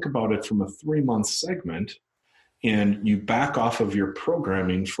you think about it from a 3-month segment, and you back off of your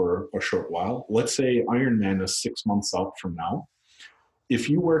programming for a short while, let's say Ironman is 6 months out from now. If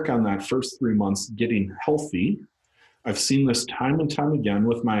you work on that first 3 months getting healthy, I've seen this time and time again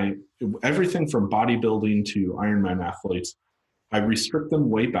with everything from bodybuilding to Ironman athletes. I restrict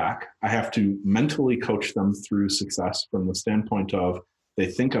them way back. I have to mentally coach them through success from the standpoint of they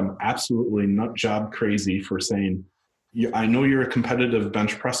think I'm absolutely nut job crazy for saying, I know you're a competitive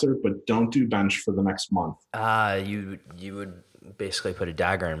bench presser, but don't do bench for the next month. You would basically put a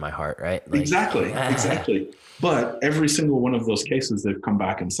dagger in my heart, right? Exactly. But every single one of those cases, they've come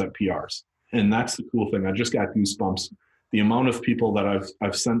back and set PRs. And that's the cool thing. I just got goosebumps. The amount of people that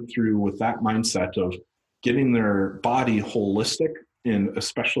I've sent through with that mindset of getting their body holistic, and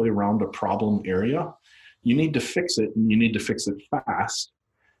especially around a problem area, you need to fix it, and you need to fix it fast.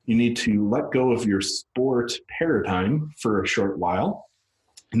 You need to let go of your sport paradigm for a short while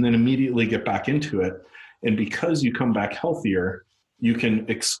and then immediately get back into it. And because you come back healthier, you can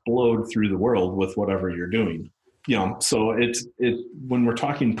explode through the world with whatever you're doing. So it's when we're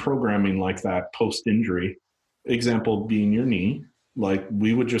talking programming like that post-injury, example being your knee,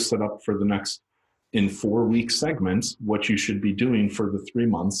 we would just set up for the next, in 4-week segments, what you should be doing for the 3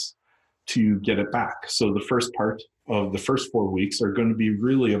 months to get it back. So the first part of the first 4 weeks are going to be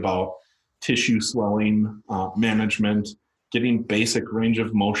really about tissue swelling, management, getting basic range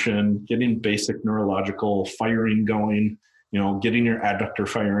of motion, getting basic neurological firing going, getting your adductor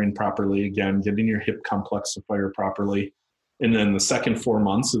firing properly again, getting your hip complex to fire properly. And then the second 4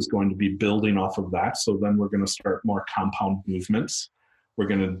 months is going to be building off of that. So then we're going to start more compound movements. We're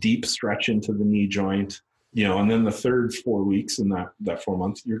going to deep stretch into the knee joint, and then the third 4 weeks in that 4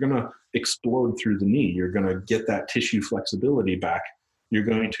 months, you're going to explode through the knee. You're going to get that tissue flexibility back. You're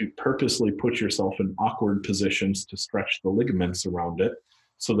going to purposely put yourself in awkward positions to stretch the ligaments around it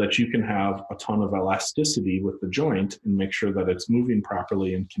so that you can have a ton of elasticity with the joint and make sure that it's moving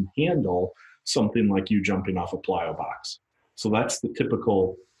properly and can handle something like you jumping off a plyo box. So that's the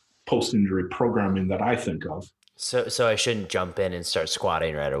typical post-injury programming that I think of. So I shouldn't jump in and start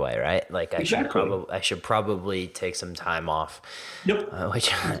squatting right away, right? Exactly. I should probably take some time off. Yep.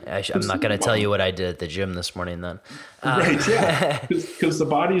 Which I'm not going to tell you what I did at the gym this morning then. Right, yeah. Because the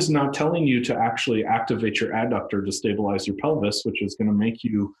body's now telling you to actually activate your adductor to stabilize your pelvis, which is going to make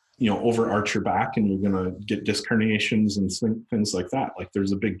you, overarch your back, and you're going to get disc herniations and things like that.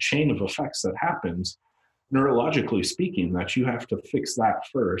 There's a big chain of effects that happens, neurologically speaking, that you have to fix that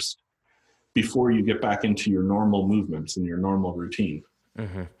first. before you get back into your normal movements and your normal routine.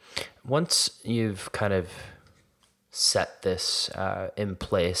 Mm-hmm. Once you've kind of set this in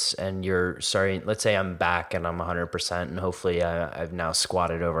place and you're starting, let's say I'm back and I'm 100% and hopefully I've now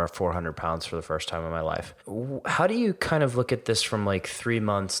squatted over 400 pounds for the first time in my life. How do you kind of look at this from like 3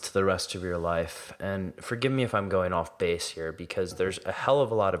 months to the rest of your life? And forgive me if I'm going off base here, because there's a hell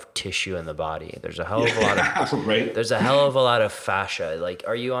of a lot of tissue in the body. There's a hell of a lot of, right. There's a hell of a lot of fascia. Like,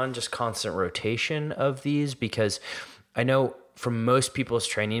 are you on just constant rotation of these? Because I know from most people's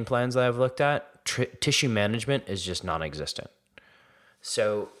training plans that I've looked at, tissue management is just non-existent.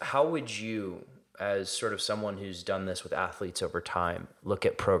 So how would you, as sort of someone who's done this with athletes over time, look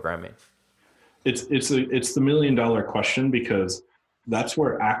at programming? It's the $1 million question, because that's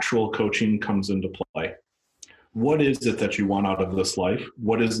where actual coaching comes into play. What is it that you want out of this life?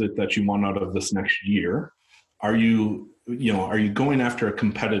 What is it that you want out of this next year? Are you going after a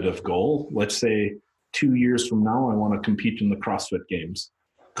competitive goal? Let's say 2 years from now, I want to compete in the CrossFit Games.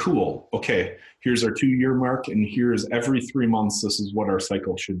 Cool. Okay. Here's our 2-year mark. And here's every 3 months, this is what our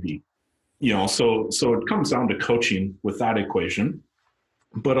cycle should be. So it comes down to coaching with that equation,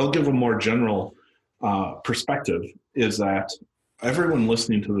 but I'll give a more general perspective, is that everyone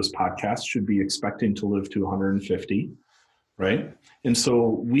listening to this podcast should be expecting to live to 150, right? And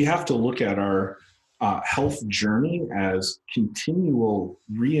so we have to look at our health journey as continual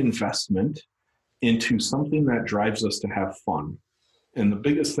reinvestment into something that drives us to have fun. And the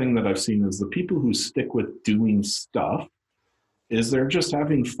biggest thing that I've seen is the people who stick with doing stuff is they're just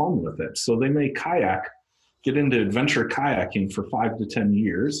having fun with it. So they may get into adventure kayaking for 5 to 10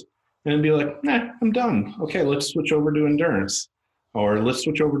 years and be like, nah, I'm done. Okay, let's switch over to endurance, or let's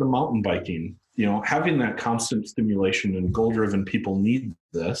switch over to mountain biking. Having that constant stimulation, and goal-driven people need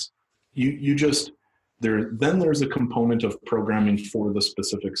this. Then there's a component of programming for the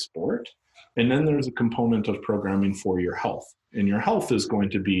specific sport. And then there's a component of programming for your health. And your health is going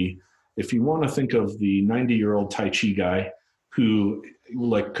to be, if you want to think of the 90-year-old Tai Chi guy who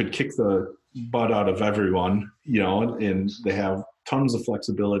could kick the butt out of everyone, and they have tons of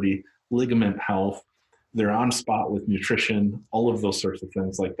flexibility, ligament health, they're on spot with nutrition, all of those sorts of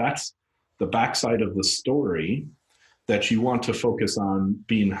things. Like, that's the backside of the story, that you want to focus on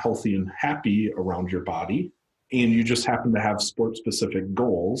being healthy and happy around your body. And you just happen to have sport-specific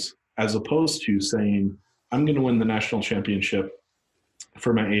goals, as opposed to saying, I'm going to win the national championship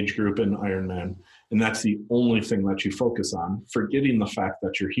for my age group in Ironman. And that's the only thing that you focus on, forgetting the fact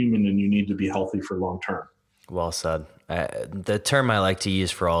that you're human and you need to be healthy for long term. Well said. The term I like to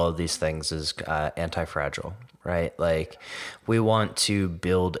use for all of these things is anti-fragile, right? Like, we want to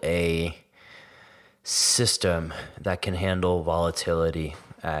build a system that can handle volatility,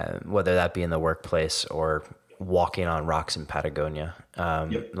 whether that be in the workplace or walking on rocks in Patagonia.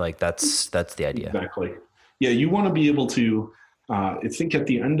 Yep. Like, that's the idea. Exactly. Yeah. You want to be able to, I think at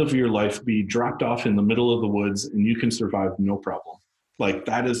the end of your life, be dropped off in the middle of the woods and you can survive no problem. Like,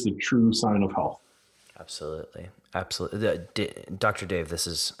 that is the true sign of health. Absolutely. Dr. Dave, this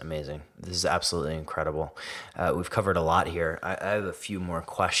is amazing. This is absolutely incredible. We've covered a lot here. I have a few more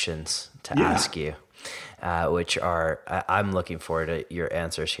questions to ask you, which are, I'm looking forward to your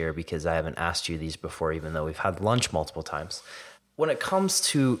answers here, because I haven't asked you these before, even though we've had lunch multiple times. When it comes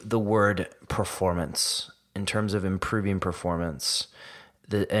to the word performance, in terms of improving performance,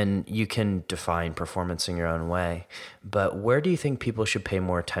 and you can define performance in your own way, but where do you think people should pay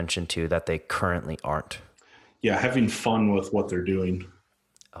more attention to that they currently aren't? Yeah, having fun with what they're doing.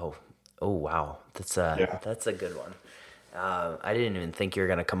 Oh, wow. That's a good one. I didn't even think you were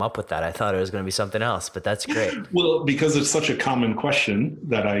going to come up with that. I thought it was going to be something else, but that's great. Well, because it's such a common question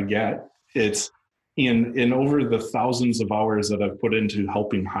that I get. It's in over the thousands of hours that I've put into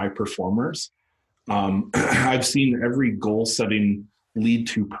helping high performers. I've seen every goal setting lead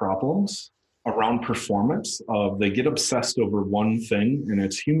to problems around performance. They get obsessed over one thing, and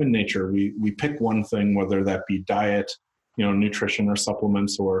it's human nature. We pick one thing, whether that be diet, nutrition or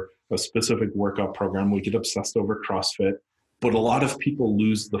supplements, or a specific workout program. We get obsessed over CrossFit, but a lot of people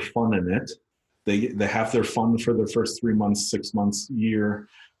lose the fun in it. They have their fun for the first 3 months, 6 months, year,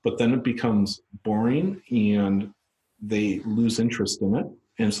 but then it becomes boring and they lose interest in it.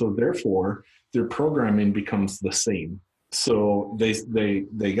 And so therefore their programming becomes the same. So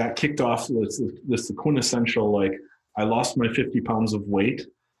they got kicked off. This the quintessential, like, I lost my 50 pounds of weight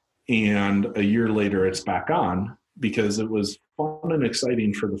and a year later it's back on, because it was fun and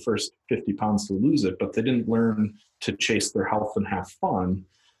exciting for the first 50 pounds to lose it, but they didn't learn to chase their health and have fun.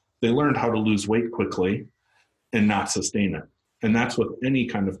 They learned how to lose weight quickly and not sustain it. And that's with any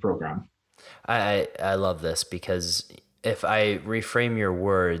kind of program. I love this, because if I reframe your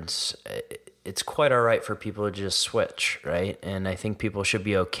words, it's quite all right for people to just switch, right? And I think people should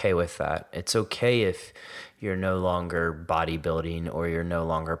be okay with that. It's okay if you're no longer bodybuilding or you're no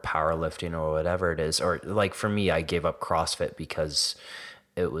longer powerlifting or whatever it is. Or like for me, I gave up CrossFit because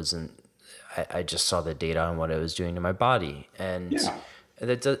it wasn't, I just saw the data on what it was doing to my body. And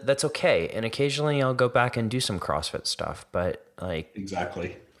that's okay. And occasionally I'll go back and do some CrossFit stuff, but like,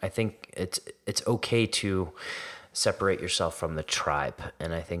 exactly. I think it's okay to separate yourself from the tribe.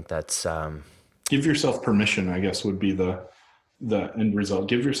 And I think that's, give yourself permission, I guess, would be the end result.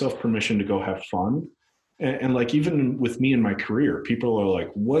 Give yourself permission to go have fun. And like, even with me in my career, people are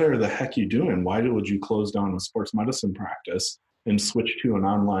like, what are the heck you doing? Why would you close down a sports medicine practice and switch to an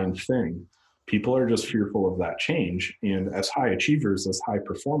online thing? People are just fearful of that change. And as high achievers, as high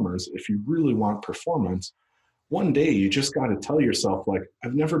performers, if you really want performance, one day you just got to tell yourself, like,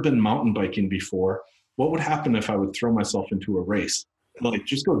 I've never been mountain biking before. What would happen if I would throw myself into a race? Like,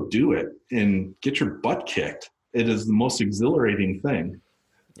 just go do it and get your butt kicked. It is the most exhilarating thing.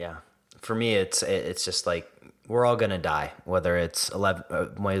 Yeah. For me, it's just like, we're all going to die, whether it's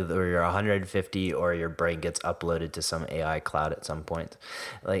 11, whether you're 150 or your brain gets uploaded to some AI cloud at some point.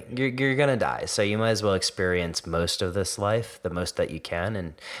 Like, you're going to die. So you might as well experience most of this life, the most that you can.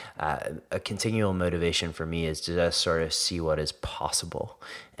 And a continual motivation for me is to just sort of see what is possible.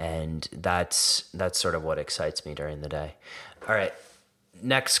 And that's sort of what excites me during the day. All right.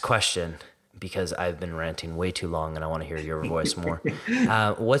 Next question, because I've been ranting way too long and I want to hear your voice more.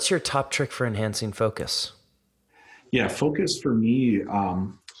 What's your top trick for enhancing focus? Yeah, focus for me,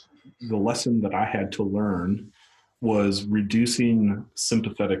 the lesson that I had to learn was reducing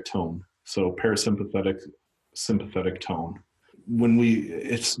sympathetic tone. So parasympathetic, sympathetic tone.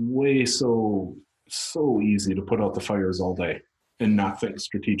 It's way so easy to put out the fires all day and not think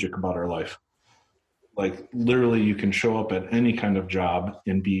strategic about our life. Like, literally, you can show up at any kind of job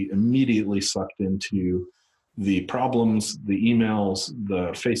and be immediately sucked into the problems, the emails, the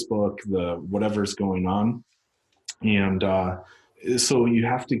Facebook, the whatever's going on. And so you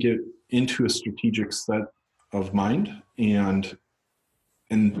have to get into a strategic set of mind. And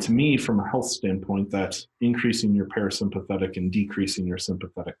to me, from a health standpoint, that's increasing your parasympathetic and decreasing your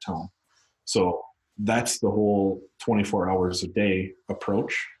sympathetic tone. So that's the whole 24 hours a day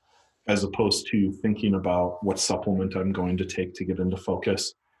approach, as opposed to thinking about what supplement I'm going to take to get into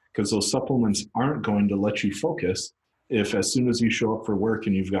focus, because those supplements aren't going to let you focus if, as soon as you show up for work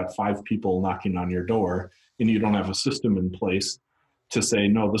and you've got 5 people knocking on your door and you don't have a system in place to say,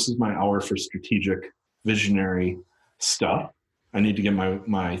 no, this is my hour for strategic, visionary stuff. I need to get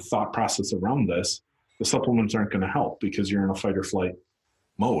my thought process around this. The supplements aren't going to help because you're in a fight or flight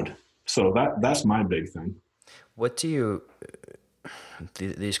mode. So that's my big thing. What do you...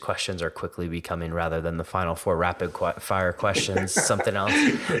 These questions are quickly becoming, rather than the final 4 rapid fire questions, something else.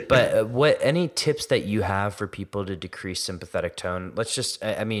 But any tips that you have for people to decrease sympathetic tone? Let's just,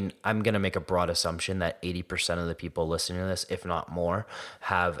 I'm going to make a broad assumption that 80% of the people listening to this, if not more,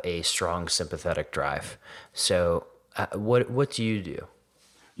 have a strong sympathetic drive. So what do you do?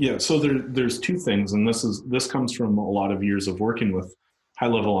 Yeah, so there's 2 things, and this comes from a lot of years of working with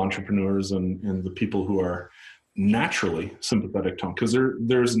high-level entrepreneurs and the people who are naturally sympathetic tone, because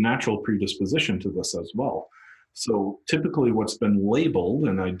there's natural predisposition to this as well. So typically what's been labeled,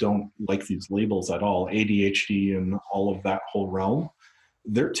 and I don't like these labels at all, ADHD and all of that whole realm,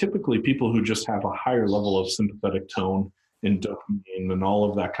 they're typically people who just have a higher level of sympathetic tone and dopamine and all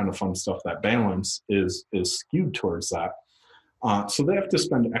of that kind of fun stuff. That balance is skewed towards that. So they have to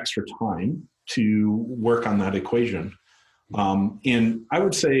spend extra time to work on that equation. And I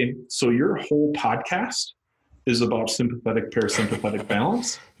would say, so your whole podcast is about sympathetic, parasympathetic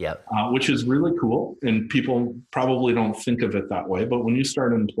balance, yep. Which is really cool. And people probably don't think of it that way, but when you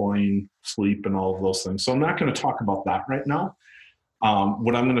start employing sleep and all of those things, so I'm not going to talk about that right now.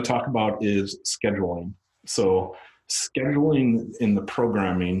 What I'm going to talk about is scheduling. So scheduling in the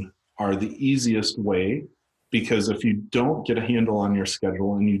programming are the easiest way, because if you don't get a handle on your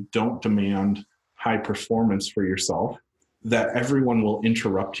schedule and you don't demand high performance for yourself, that everyone will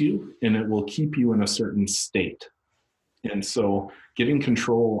interrupt you and it will keep you in a certain state. And so getting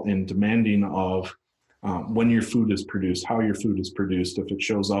control and demanding of when your food is produced, how your food is produced, if it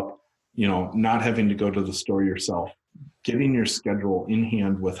shows up, not having to go to the store yourself, getting your schedule in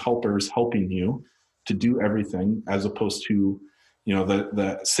hand with helpers helping you to do everything, as opposed to,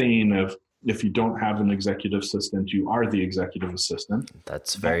 the saying of, if you don't have an executive assistant, you are the executive assistant.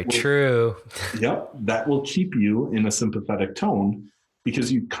 That's very true. Yep. That will keep you in a sympathetic tone,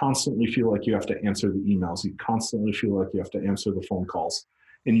 because you constantly feel like you have to answer the emails. You constantly feel like you have to answer the phone calls,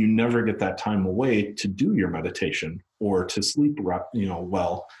 and you never get that time away to do your meditation or to sleep,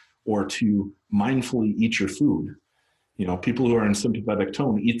 well, or to mindfully eat your food. People who are in sympathetic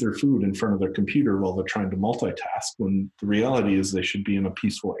tone eat their food in front of their computer while they're trying to multitask, when the reality is they should be in a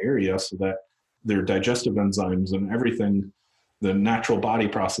peaceful area so that their digestive enzymes and everything, the natural body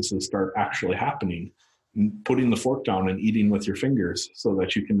processes start actually happening. And putting the fork down and eating with your fingers so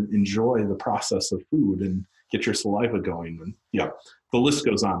that you can enjoy the process of food and get your saliva going. And the list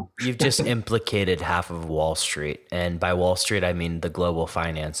goes on. You've just implicated half of Wall Street. And by Wall Street, I mean the global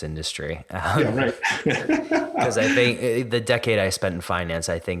finance industry. Yeah, right. Because I think the decade I spent in finance,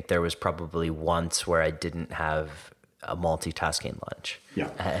 I think there was probably once where I didn't have a multitasking lunch.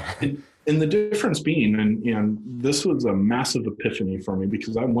 Yeah. And the difference being, and this was a massive epiphany for me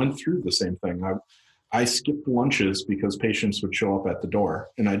because I went through the same thing. I skipped lunches because patients would show up at the door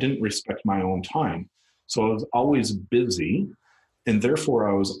and I didn't respect my own time. So I was always busy, and therefore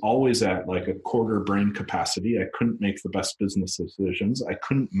I was always at like a quarter brain capacity. I couldn't make the best business decisions. I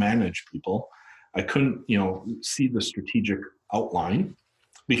couldn't manage people. I couldn't, see the strategic outline,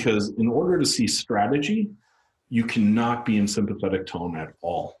 because in order to see strategy, you cannot be in sympathetic tone at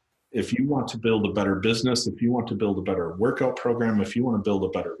all. If you want to build a better business, if you want to build a better workout program, if you want to build a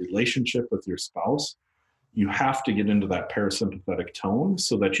better relationship with your spouse, you have to get into that parasympathetic tone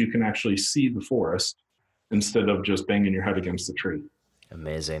so that you can actually see the forest instead of just banging your head against the tree.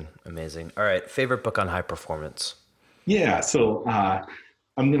 Amazing. All right. Favorite book on high performance? Yeah. So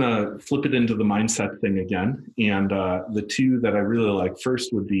I'm going to flip it into the mindset thing again. And the two that I really like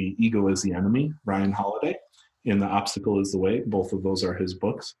first would be Ego is the Enemy, Ryan Holiday, and The Obstacle is the Way. Both of those are his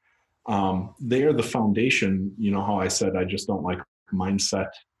books. They are the foundation. You know how I said I just don't like mindset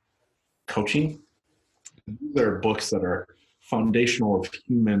coaching? They're books that are foundational of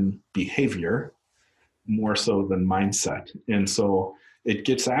human behavior more so than mindset. And so it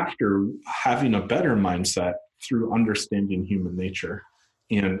gets after having a better mindset through understanding human nature.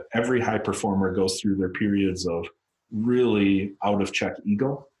 And every high performer goes through their periods of really out of check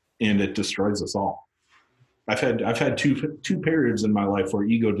ego, and it destroys us all. I've had two periods in my life where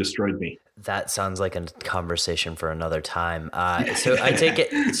ego destroyed me. That sounds like a conversation for another time. So I take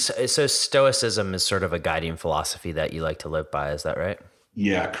it, so Stoicism is sort of a guiding philosophy that you like to live by. Is that right?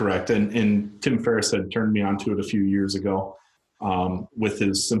 Yeah, correct. And Tim Ferriss had turned me onto it a few years ago with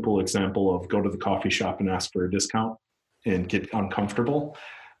his simple example of go to the coffee shop and ask for a discount and get uncomfortable.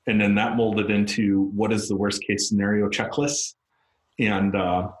 And then that molded into what is the worst case scenario checklist. And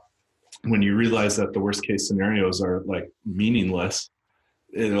when you realize that the worst case scenarios are like meaningless,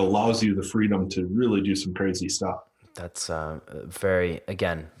 it allows you the freedom to really do some crazy stuff. That's very,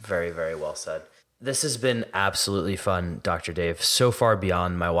 very well said. This has been absolutely fun, Dr. Dave. So far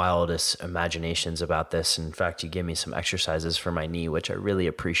beyond my wildest imaginations about this. In fact, you gave me some exercises for my knee, which I really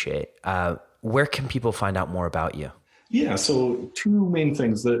appreciate. Where can people find out more about you? Yeah, so two main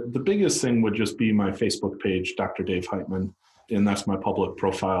things. The biggest thing would just be my Facebook page, Dr. Dave Heitman. And that's my public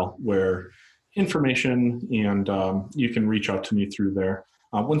profile where information and you can reach out to me through there.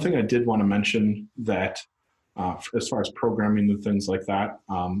 One thing I did want to mention that as far as programming and things like that,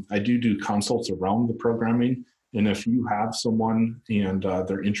 I do consults around the programming. And if you have someone and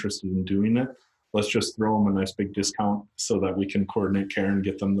they're interested in doing it, let's just throw them a nice big discount so that we can coordinate care and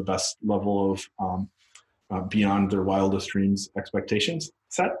get them the best level of beyond their wildest dreams expectations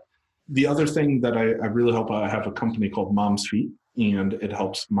set. The other thing that I really hope, I have a company called Mom's Feet, and it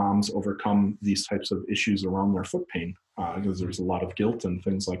helps moms overcome these types of issues around their foot pain because there's a lot of guilt and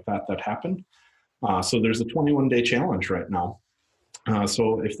things like that happen. So there's a 21-day challenge right now.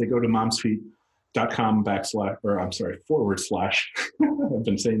 So if they go to momsfeet.com // I've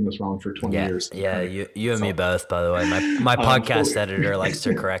been saying this wrong for 20 years. Yeah, you and me both, by the way. My podcast editor likes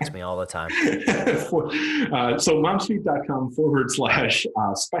to correct me all the time. So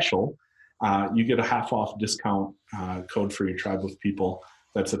momsfeet.com / special. You get a half off discount code for your Tribe with People.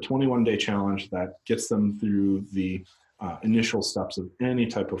 That's a 21-day challenge that gets them through the initial steps of any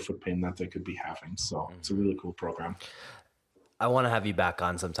type of foot pain that they could be having. So it's a really cool program. I want to have you back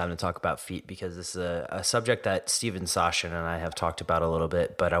on sometime to talk about feet because this is a subject that Steven Sashin and I have talked about a little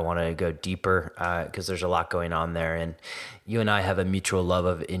bit, but I want to go deeper because there's a lot going on there. And you and I have a mutual love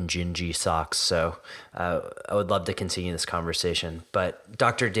of Injinji socks. So I would love to continue this conversation. But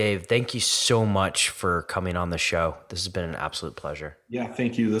Dr. Dave, thank you so much for coming on the show. This has been an absolute pleasure. Yeah,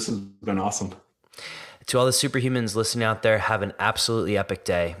 thank you. This has been awesome. To all the superhumans listening out there, have an absolutely epic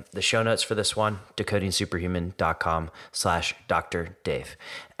day. The show notes for this one, decodingsuperhuman.com/Dr. Dave.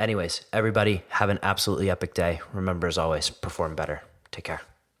 Anyways, everybody have an absolutely epic day. Remember, as always, perform better. Take care.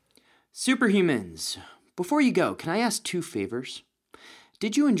 Superhumans, before you go, can I ask two favors?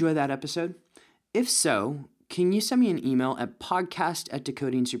 Did you enjoy that episode? If so, can you send me an email at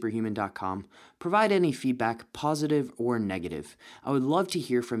podcast@decodingsuperhuman.com? Provide any feedback, positive or negative. I would love to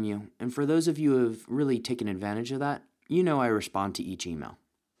hear from you. And for those of you who have really taken advantage of that, you know I respond to each email.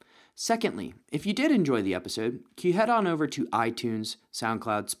 Secondly, if you did enjoy the episode, can you head on over to iTunes,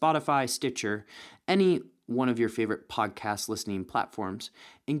 SoundCloud, Spotify, Stitcher, any one of your favorite podcast listening platforms,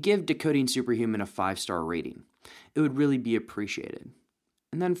 and give Decoding Superhuman a 5-star rating. It would really be appreciated.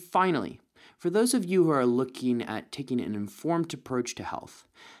 And then finally, for those of you who are looking at taking an informed approach to health,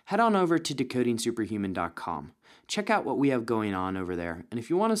 head on over to decodingsuperhuman.com. Check out what we have going on over there. And if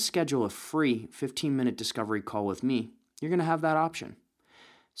you want to schedule a free 15-minute discovery call with me, you're going to have that option.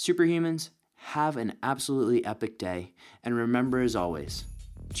 Superhumans, have an absolutely epic day. And remember, as always,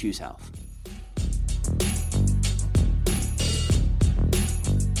 choose health.